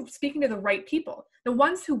you're also speaking to the right people. The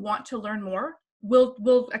ones who want to learn more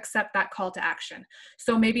will accept that call to action.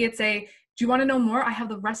 So maybe it's do you want to know more? I have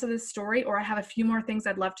the rest of this story, or I have a few more things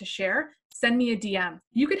I'd love to share. Send me a DM.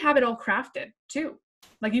 You could have it all crafted too.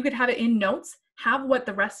 Like you could have it in notes, have what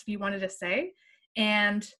the rest of you wanted to say,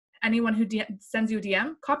 and anyone who sends you a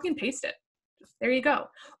DM, copy and paste it. There you go.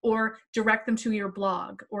 Or direct them to your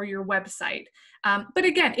blog or your website. But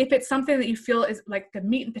again, if it's something that you feel is like the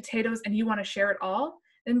meat and potatoes and you want to share it all,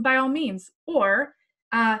 then by all means. Or,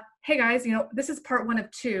 hey guys, this is part 1 of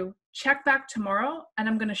 2. Check back tomorrow and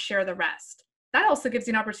I'm going to share the rest. That also gives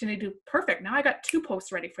you an opportunity to, perfect, now I got 2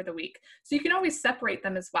 posts ready for the week. So you can always separate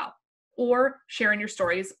them as well. Or share in your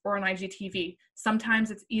stories or on IGTV.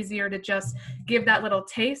 Sometimes it's easier to just give that little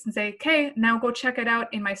taste and say, okay, now go check it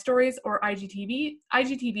out in my stories or IGTV.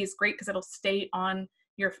 IGTV is great because it'll stay on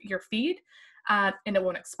your feed and it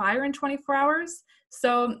won't expire in 24 hours.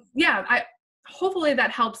 So yeah, hopefully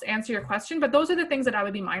that helps answer your question, but those are the things that I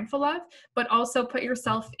would be mindful of, but also put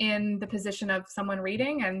yourself in the position of someone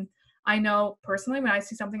reading. And I know personally, when I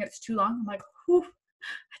see something that's too long, I'm like, whew,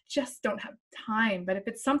 I just don't have time. But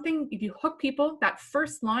if you hook people, that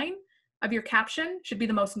first line of your caption should be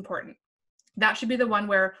the most important. That should be the one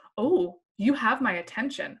where, oh, you have my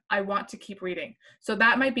attention. I want to keep reading. So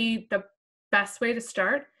that might be the best way to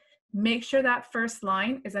start. Make sure that first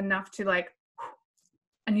line is enough to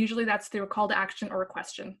and usually that's through a call to action or a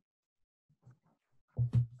question.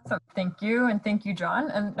 So thank you. And thank you, John.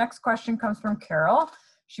 And next question comes from Carol.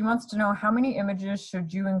 She wants to know, how many images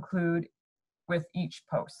should you include with each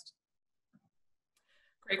post?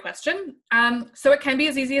 Great question. So it can be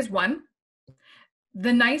as easy as 1.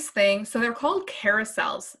 The nice thing, so they're called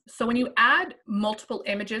carousels. So when you add multiple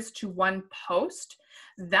images to one post,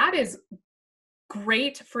 that is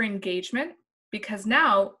great for engagement because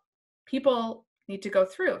now people need to go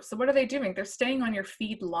through. So what are they doing? They're staying on your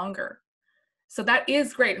feed longer. So that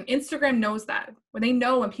is great. And Instagram knows that. When they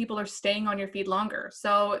know when people are staying on your feed longer.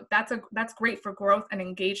 So that's great for growth and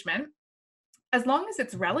engagement, as long as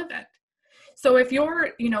it's relevant. So if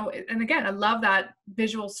you're, and again, I love that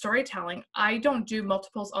visual storytelling. I don't do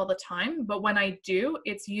multiples all the time, but when I do,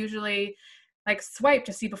 it's usually like swipe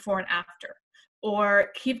to see before and after, or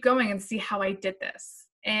keep going and see how I did this.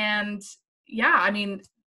 And yeah, I mean,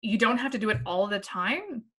 You don't have to do it all the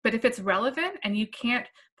time, but if it's relevant and you can't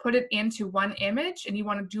put it into one image and you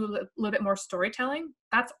want to do a little bit more storytelling,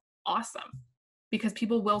 that's awesome, because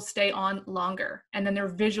people will stay on longer and then they're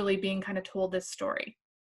visually being kind of told this story.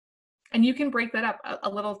 And you can break that up. A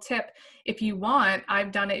little tip, if you want,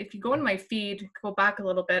 I've done it. If you go in my feed, go back a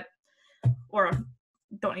little bit, or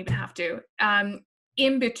don't even have to,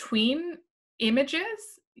 in between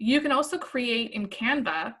images, you can also create in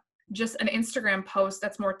Canva just an Instagram post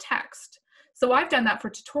that's more text. So I've done that for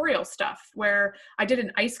tutorial stuff where I did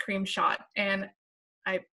an ice cream shot and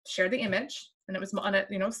I shared the image and it was on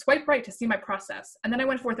a, swipe right to see my process. And then I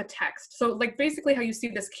went forth a text. So like basically how you see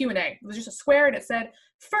this Q&A, it was just a square and it said,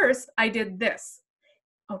 first I did this.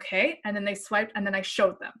 Okay. And then they swiped and then I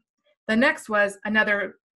showed them. The next was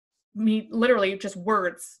another, me literally just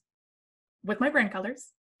words with my brand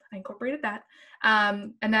colors. I incorporated that.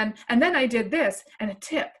 And then I did this and a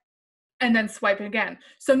tip and then swipe it again.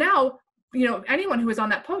 So now, anyone who was on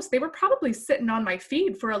that post, they were probably sitting on my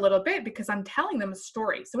feed for a little bit because I'm telling them a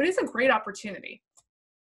story. So it is a great opportunity.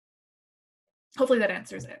 Hopefully that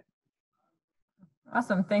answers it.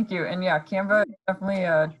 Awesome, thank you. And yeah, Canva is definitely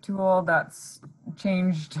a tool that's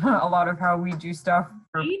changed a lot of how we do stuff.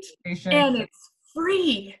 Right? And it's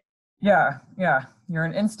free. Yeah, you're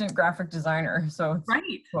an instant graphic designer, so it's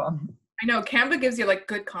right. Cool. I know, Canva gives you like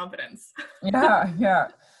good confidence. Yeah.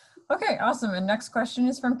 Okay, awesome. And next question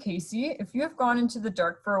is from Casey. If you have gone into the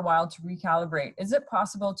dark for a while to recalibrate, is it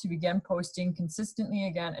possible to begin posting consistently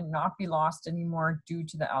again and not be lost anymore due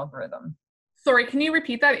to the algorithm? Sorry, can you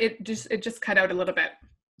repeat that? It just cut out a little bit.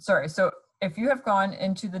 Sorry, so if you have gone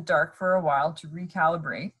into the dark for a while to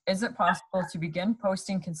recalibrate, is it possible to begin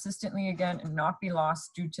posting consistently again and not be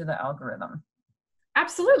lost due to the algorithm?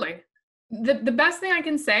 Absolutely. The best thing I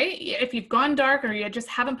can say, if you've gone dark or you just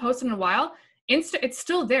haven't posted in a while, it's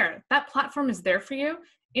still there. That platform is there for you.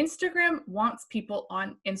 Instagram wants people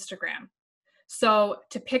on Instagram. So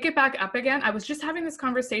to pick it back up again, I was just having this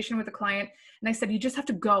conversation with a client and I said, you just have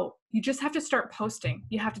to go. You just have to start posting.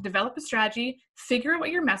 You have to develop a strategy, figure out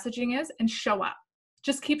what your messaging is, and show up.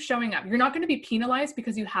 Just keep showing up. You're not going to be penalized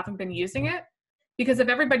because you haven't been using it. Because if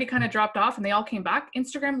everybody kind of dropped off and they all came back,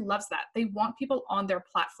 Instagram loves that. They want people on their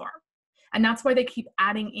platform. And that's why they keep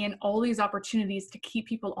adding in all these opportunities to keep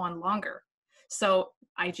people on longer. So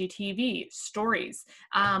IGTV, stories.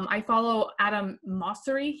 I follow Adam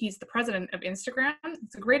Mosseri. He's the president of Instagram.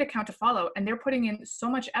 It's a great account to follow. And they're putting in so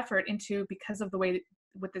much effort into, because of the way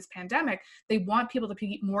with this pandemic, they want people to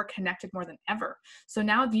be more connected more than ever. So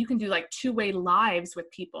now you can do like two-way lives with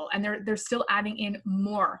people and they're still adding in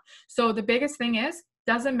more. So the biggest thing is,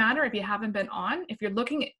 doesn't matter if you haven't been on, if you're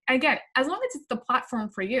looking, again, as long as it's the platform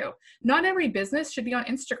for you. Not every business should be on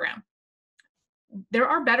Instagram. There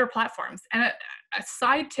are better platforms. And a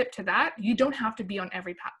side tip to that, you don't have to be on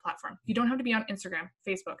every platform. You don't have to be on Instagram,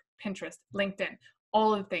 Facebook, Pinterest, LinkedIn,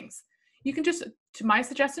 all of the things. You can just, my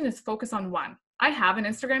suggestion is focus on one. I have an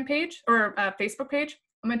Instagram page or a Facebook page.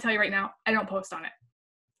 I'm going to tell you right now, I don't post on it.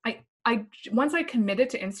 Once I committed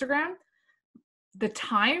to Instagram, the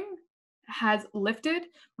time has lifted.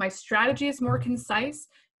 My strategy is more concise.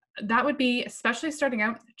 That would be, especially starting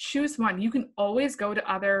out, choose one. You can always go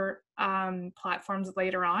to other platforms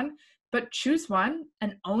later on, but choose one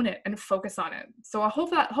and own it and focus on it. So I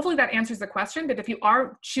hope hopefully that answers the question. But if you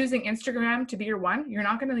are choosing Instagram to be your one, you're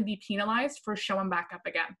not going to be penalized for showing back up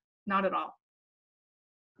again. Not at all.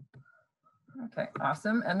 Okay,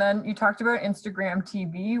 awesome. And then you talked about Instagram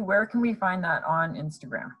TV. Where can we find that on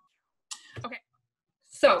Instagram? Okay,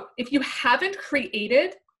 so if you haven't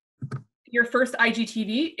created your first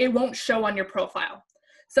IGTV, it won't show on your profile.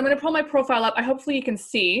 So I'm going to pull my profile up. Hopefully you can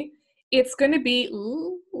see. It's going to be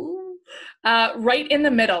right in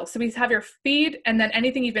the middle. So we have your feed and then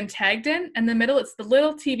anything you've been tagged in. In the middle, it's the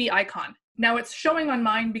little TV icon. Now it's showing on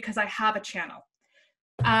mine because I have a channel.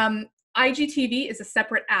 IGTV is a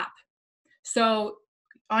separate app. So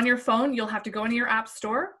on your phone, you'll have to go into your app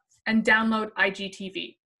store and download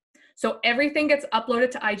IGTV. So everything gets uploaded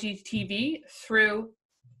to IGTV through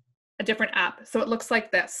a different app. So it looks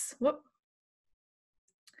like this. Whoop.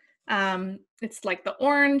 It's like the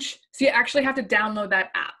orange. So you actually have to download that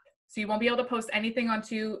app. So you won't be able to post anything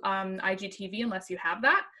onto IGTV unless you have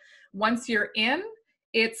that. Once you're in,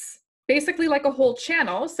 it's basically like a whole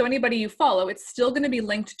channel. So anybody you follow, it's still going to be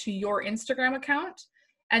linked to your Instagram account.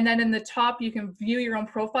 And then in the top, you can view your own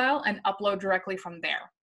profile and upload directly from there.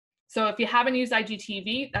 So if you haven't used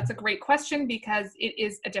IGTV, that's a great question because it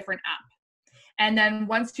is a different app. And then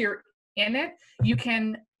once you're in it,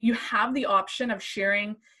 you have the option of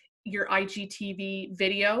sharing your IGTV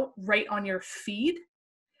video right on your feed,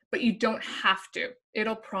 but you don't have to.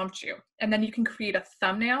 It'll prompt you. And then you can create a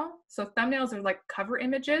thumbnail. So thumbnails are like cover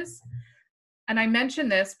images. And I mention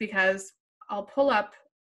this because I'll pull up,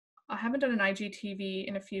 I haven't done an IGTV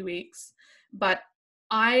in a few weeks, but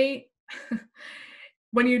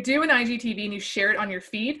when you do an IGTV and you share it on your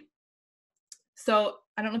feed, so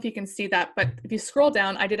I don't know if you can see that, but if you scroll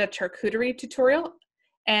down, I did a charcuterie tutorial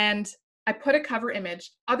and I put a cover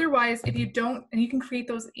image. Otherwise, if you don't, and you can create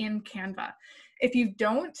those in Canva. If you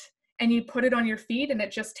don't, and you put it on your feed and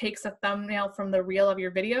it just takes a thumbnail from the reel of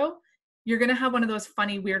your video, you're gonna have one of those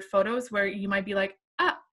funny, weird photos where you might be like,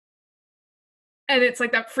 ah, and it's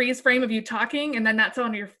like that freeze frame of you talking, and then that's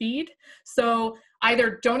on your feed. So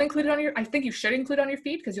either don't include it on your, I think you should include it on your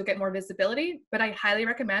feed because you'll get more visibility, but I highly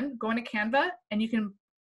recommend going to Canva and you can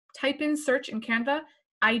type in, search in Canva,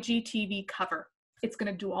 IGTV cover. It's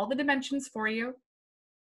gonna do all the dimensions for you,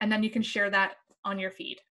 and then you can share that on your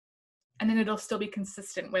feed. And then it'll still be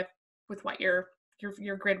consistent with what your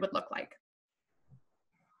grid would look like.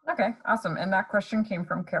 Okay, awesome. And that question came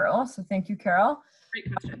from Carol. So thank you, Carol.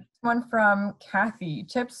 Great question. One from Kathy,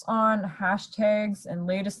 tips on hashtags and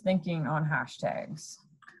latest thinking on hashtags.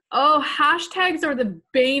 Oh, hashtags are the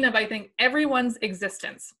bane of, I think, everyone's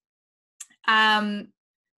existence. I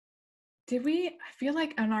feel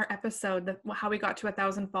like in our episode, how we got to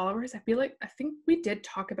 1,000 followers, I think we did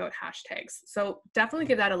talk about hashtags. So definitely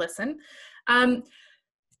give that a listen.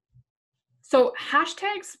 So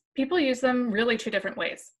hashtags, people use them really two different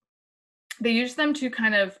ways. They use them to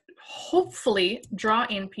kind of hopefully draw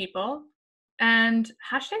in people, and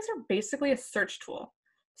hashtags are basically a search tool.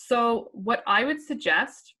 So what I would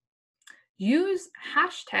suggest, use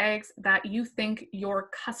hashtags that you think your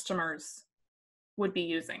customers would be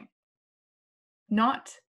using,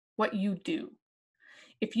 not what you do.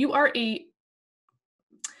 If you are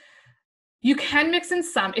you can mix in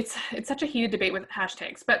some, it's such a heated debate with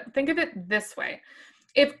hashtags, but think of it this way.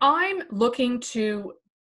 If I'm looking to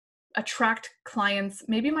attract clients,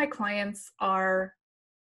 maybe my clients are,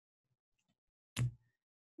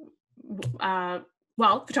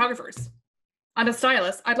 photographers. I'm a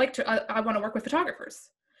stylist. I want to work with photographers.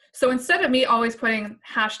 So instead of me always putting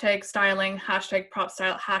hashtag styling, hashtag prop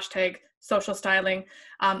style, hashtag social styling,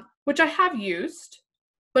 which I have used,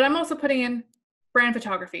 but I'm also putting in brand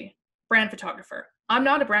photography, brand photographer. I'm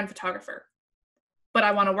not a brand photographer, but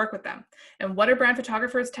I want to work with them. And what are brand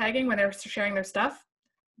photographers tagging when they're sharing their stuff?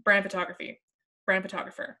 Brand photography, brand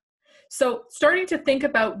photographer. So starting to think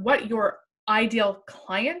about what your ideal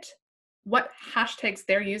client, what hashtags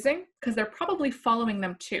they're using, because they're probably following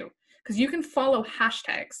them too. Because you can follow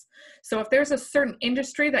hashtags. So if there's a certain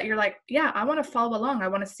industry that you're like, yeah, I want to follow along, I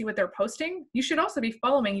want to see what they're posting, you should also be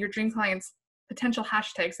following your dream clients' potential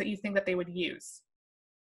hashtags that you think that they would use.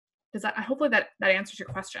 Hopefully that answers your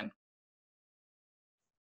question.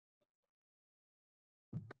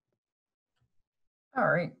 All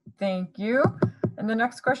right, thank you. And the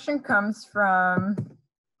next question comes from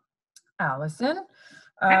Allison.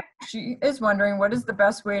 She is wondering, what is the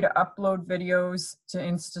best way to upload videos to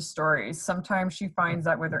Insta Stories? Sometimes she finds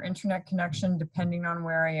that with her internet connection, depending on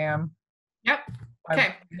where I am, Yep.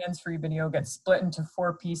 Okay. my hands-free video gets split into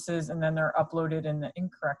 4 pieces and then they're uploaded in the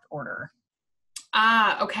incorrect order.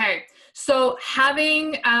 Okay. So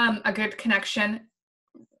having a good connection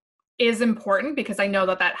is important because I know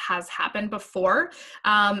that has happened before.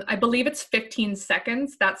 I believe it's 15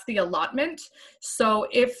 seconds. That's the allotment. So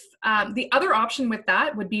if the other option with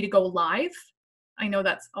that would be to go live. I know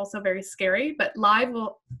that's also very scary, but live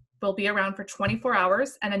will be around for 24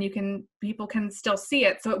 hours and then people can still see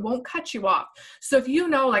it. So it won't cut you off. So if you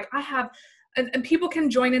know, like I have, and people can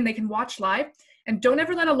join in, they can watch live. And don't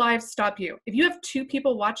ever let a live stop you. If you have 2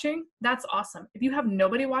 people watching, that's awesome. If you have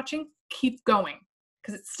nobody watching, keep going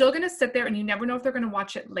because it's still going to sit there and you never know if they're going to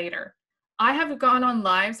watch it later. I have gone on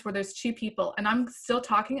lives where there's 2 people and I'm still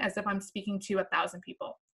talking as if I'm speaking to 1,000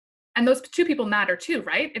 people. And those 2 people matter too,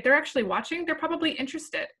 right? If they're actually watching, they're probably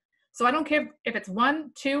interested. So I don't care if it's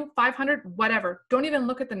 1, 2, 500, whatever. Don't even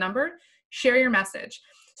look at the number. Share your message.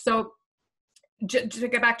 So to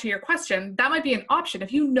get back to your question, that might be an option.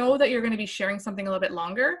 If you know that you're going to be sharing something a little bit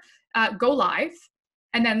longer, go live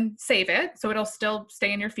and then save it. So it'll still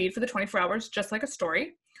stay in your feed for the 24 hours, just like a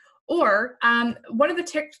story. Or one of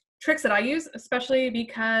the tricks that I use, especially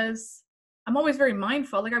because I'm always very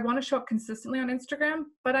mindful, like I want to show up consistently on Instagram,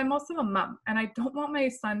 but I'm also a mom and I don't want my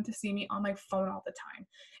son to see me on my phone all the time.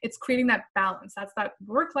 It's creating that balance. That's that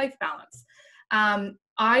work-life balance.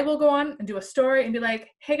 I will go on and do a story and be like,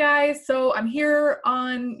 hey guys, so I'm here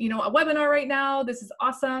on, a webinar right now. This is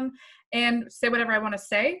awesome. And say whatever I want to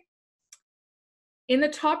say. In the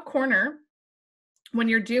top corner, when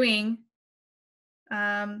you're doing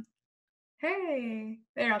Hey,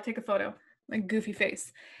 there, I'll take a photo. My goofy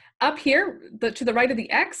face. Up here, to the right of the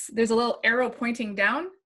X, there's a little arrow pointing down.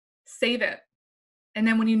 Save it. And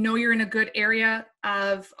then when you know you're in a good area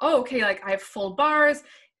of, oh, okay, like I have full bars,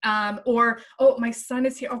 or, oh, my son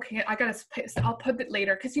is here. Okay, I'll put it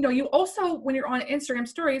later. Because, you also, when you're on Instagram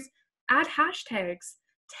stories, add hashtags,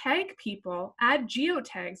 tag people, add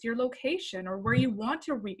geotags, your location or where you want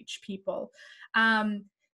to reach people.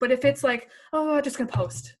 But if it's like, oh, I'm just going to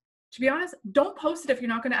post. To be honest, don't post it if you're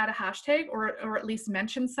not going to add a hashtag or at least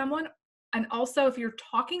mention someone. And also, if you're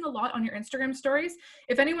talking a lot on your Instagram stories,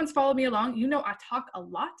 if anyone's followed me along, I talk a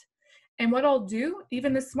lot. And what I'll do,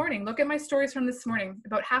 even this morning, look at my stories from this morning,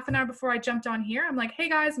 about half an hour before I jumped on here, I'm like, hey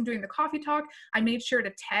guys, I'm doing the coffee talk. I made sure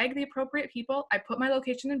to tag the appropriate people. I put my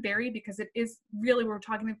location in Barrie because it is really, we're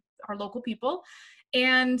talking to our local people.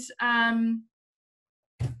 And, oh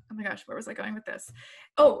my gosh, where was I going with this?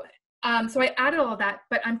 So I added all of that,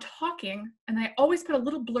 but I'm talking and I always put a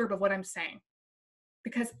little blurb of what I'm saying.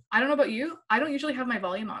 Because I don't know about you, I don't usually have my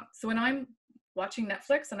volume on. So when I'm watching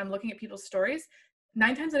Netflix and I'm looking at people's stories,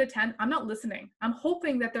 9 times out of 10, I'm not listening. I'm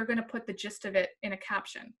hoping that they're going to put the gist of it in a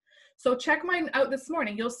caption. So check mine out this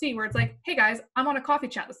morning. You'll see where it's like, hey guys, I'm on a coffee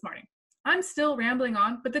chat this morning. I'm still rambling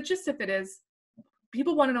on, but the gist of it is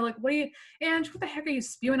people want to know, like, what the heck are you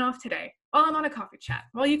spewing off today? Well, I'm on a coffee chat.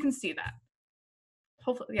 Well, you can see that.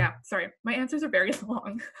 Hopefully, yeah, sorry. My answers are very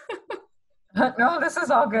long. No, this is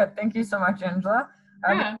all good. Thank you so much, Angela.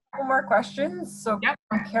 Yeah. A couple more questions. So Yep.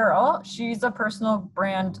 from Carol, she's a personal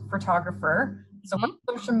brand photographer. So Mm-hmm.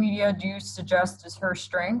 what social media do you suggest is her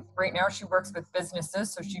strength? Right now she works with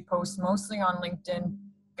businesses, so she posts mostly on LinkedIn,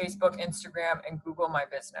 Facebook, Instagram, and Google My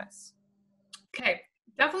Business. Okay,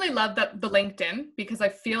 definitely love the LinkedIn, because I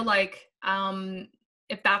feel like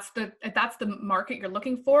if that's the market you're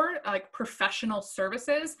looking for, like professional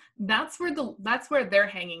services, that's where they're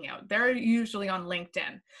hanging out. They're usually on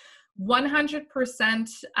LinkedIn. 100%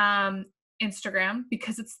 Instagram,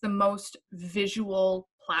 because it's the most visual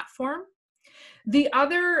platform. The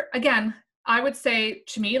other, again, I would say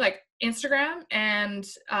to me, like Instagram and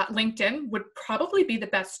LinkedIn would probably be the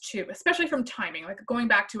best too, especially from timing. Like going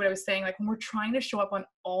back to what I was saying, like when we're trying to show up on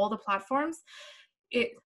all the platforms,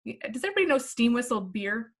 does everybody know Steam Whistle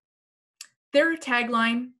Beer? Their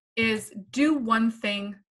tagline is do one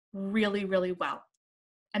thing really, really well.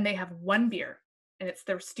 And they have one beer, and it's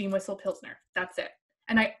their Steam Whistle Pilsner. That's it.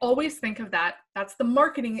 And I always think of that. That's the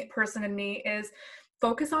marketing person in me, is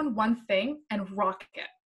focus on one thing and rock it.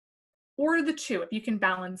 Or the two, if you can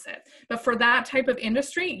balance it. But for that type of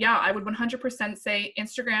industry, yeah, I would 100% say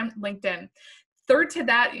Instagram, LinkedIn. Third to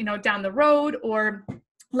that, down the road, or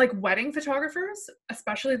like wedding photographers,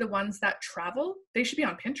 especially the ones that travel, they should be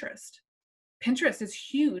on Pinterest. Pinterest is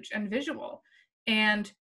huge and visual,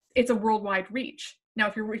 and it's a worldwide reach. Now,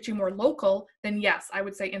 if you're reaching more local, then yes, I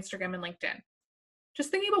would say Instagram and LinkedIn. Just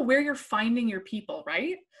thinking about where you're finding your people,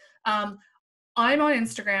 right? I'm on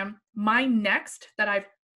Instagram. My next that I've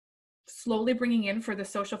slowly bringing in for the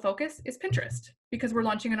social focus is Pinterest, because we're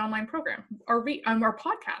launching an online program. Our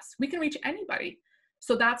podcast, we can reach anybody.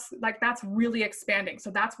 So that's really expanding. So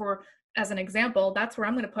that's where, as an example, that's where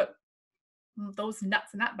I'm going to put those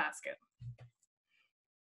nuts in that basket.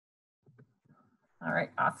 All right,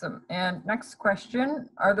 awesome. And next question,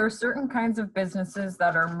 are there certain kinds of businesses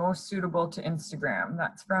that are most suitable to Instagram?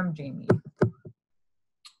 That's from Jamie.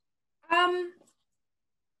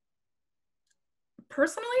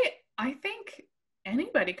 Personally, I think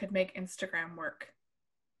anybody could make Instagram work.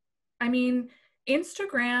 I mean,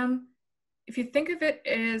 Instagram, if you think of it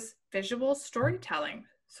as visual storytelling,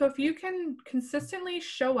 so if you can consistently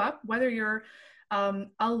show up, whether you're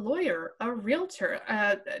a lawyer, a realtor,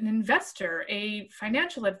 an investor, a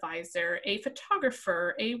financial advisor, a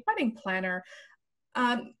photographer, a wedding planner,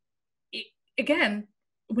 again,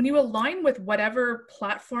 when you align with whatever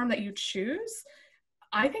platform that you choose,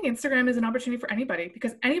 I think Instagram is an opportunity for anybody,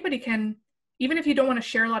 because anybody can, even if you don't want to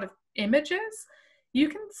share a lot of images, you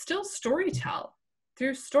can still storytell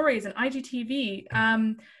through stories and IGTV.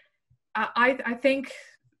 I think,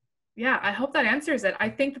 yeah, I hope that answers it. I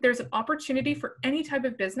think that there's an opportunity for any type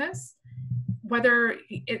of business,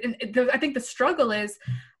 I think the struggle is,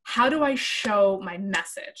 how do I show my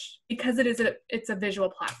message? Because it's a visual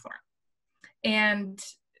platform. And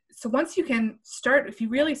so once you can start, if you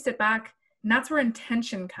really sit back, and that's where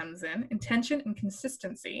intention comes in, intention and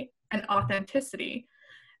consistency and authenticity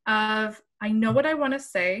of, I know what I want to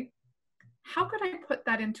say. How could I put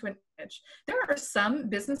that into an image? There are some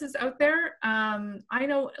businesses out there. I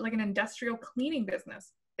know, like an industrial cleaning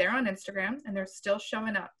business, they're on Instagram and they're still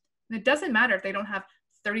showing up. And it doesn't matter if they don't have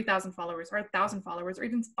 30,000 followers or 1,000 followers or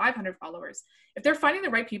even 500 followers. If they're finding the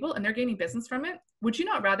right people and they're gaining business from it, would you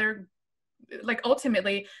not rather, like,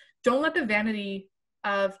 ultimately, don't let the vanity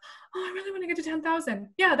of, oh, I really want to get to 10,000.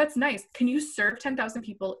 Yeah, that's nice. Can you serve 10,000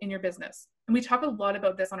 people in your business? And we talk a lot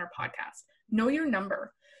about this on our podcast. Know your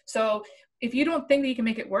number. So if you don't think that you can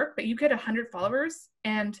make it work, but you get 100 followers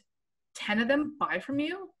and 10 of them buy from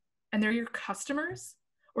you and they're your customers,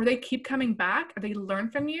 or they keep coming back or they learn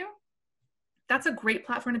from you, that's a great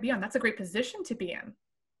platform to be on. That's a great position to be in.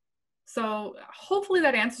 So hopefully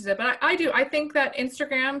that answers it. But I think that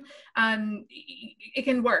Instagram, it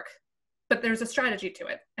can work, but there's a strategy to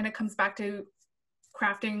it. And it comes back to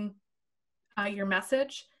crafting your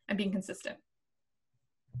message and being consistent.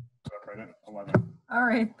 All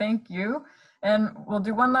right, thank you. And we'll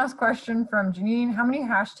do one last question from Janine. How many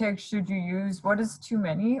hashtags should you use? What is too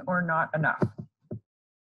many or not enough?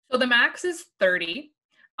 So the max is 30.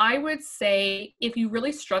 I would say if you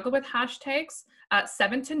really struggle with hashtags,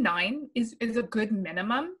 7 to 9 is a good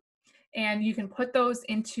minimum. And you can put those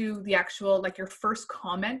into the actual, like your first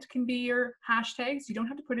comment can be your hashtags. You don't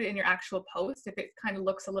have to put it in your actual post if it kind of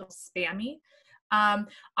looks a little spammy.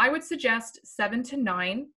 I would suggest 7 to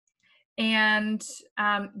 9. And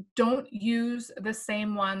don't use the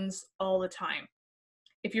same ones all the time.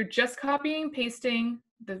 If you're just copying and pasting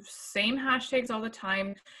the same hashtags all the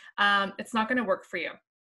time, it's not going to work for you.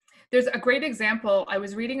 There's a great example. I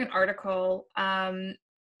was reading an article and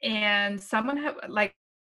someone had like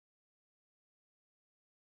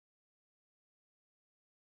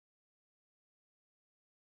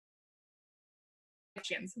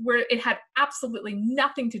where it had absolutely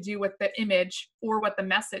nothing to do with the image or what the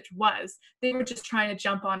message was. They were just trying to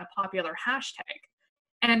jump on a popular hashtag.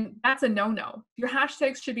 And that's a no-no. Your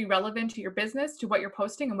hashtags should be relevant to your business, to what you're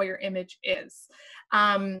posting and what your image is.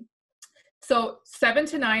 So 7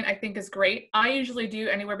 to 9, I think, is great. I usually do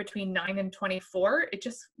anywhere between 9 and 24. It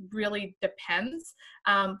just really depends.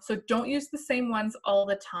 So don't use the same ones all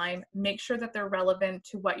the time. Make sure that they're relevant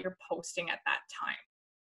to what you're posting at that time.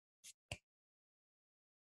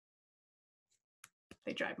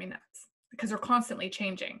 They drive me nuts because they're constantly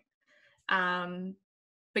changing.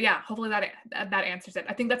 But yeah, hopefully that answers it.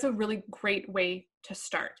 I think that's a really great way to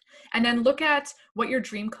start. And then look at what your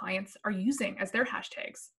dream clients are using as their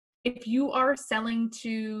hashtags. If you are selling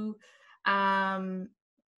to, let's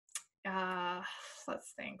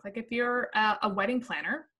think, like if you're a wedding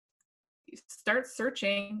planner, you start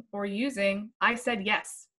searching or using, I said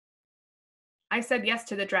yes. I said yes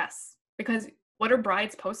to the dress, because what are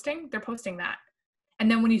brides posting? They're posting that. And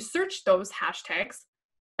then when you search those hashtags,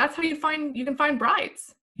 that's how you can find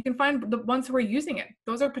brides. You can find the ones who are using it.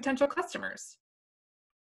 Those are potential customers.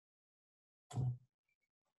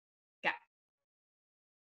 Yeah.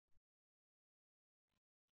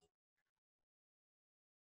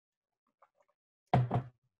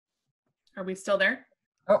 Are we still there?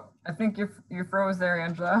 Oh, I think you froze there,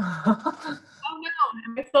 Angela. Oh no,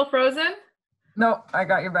 am I still frozen? No, I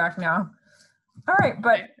got you back now. All right,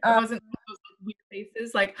 but it wasn't those weird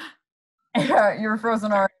faces like. Yeah, you were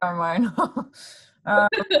frozen already on mine.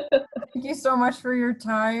 Thank you so much for your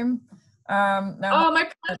time. Now my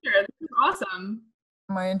pleasure. This is awesome.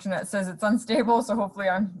 My internet says it's unstable, so hopefully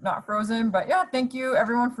I'm not frozen. But yeah, thank you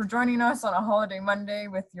everyone for joining us on a holiday Monday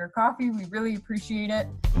with your coffee. We really appreciate it.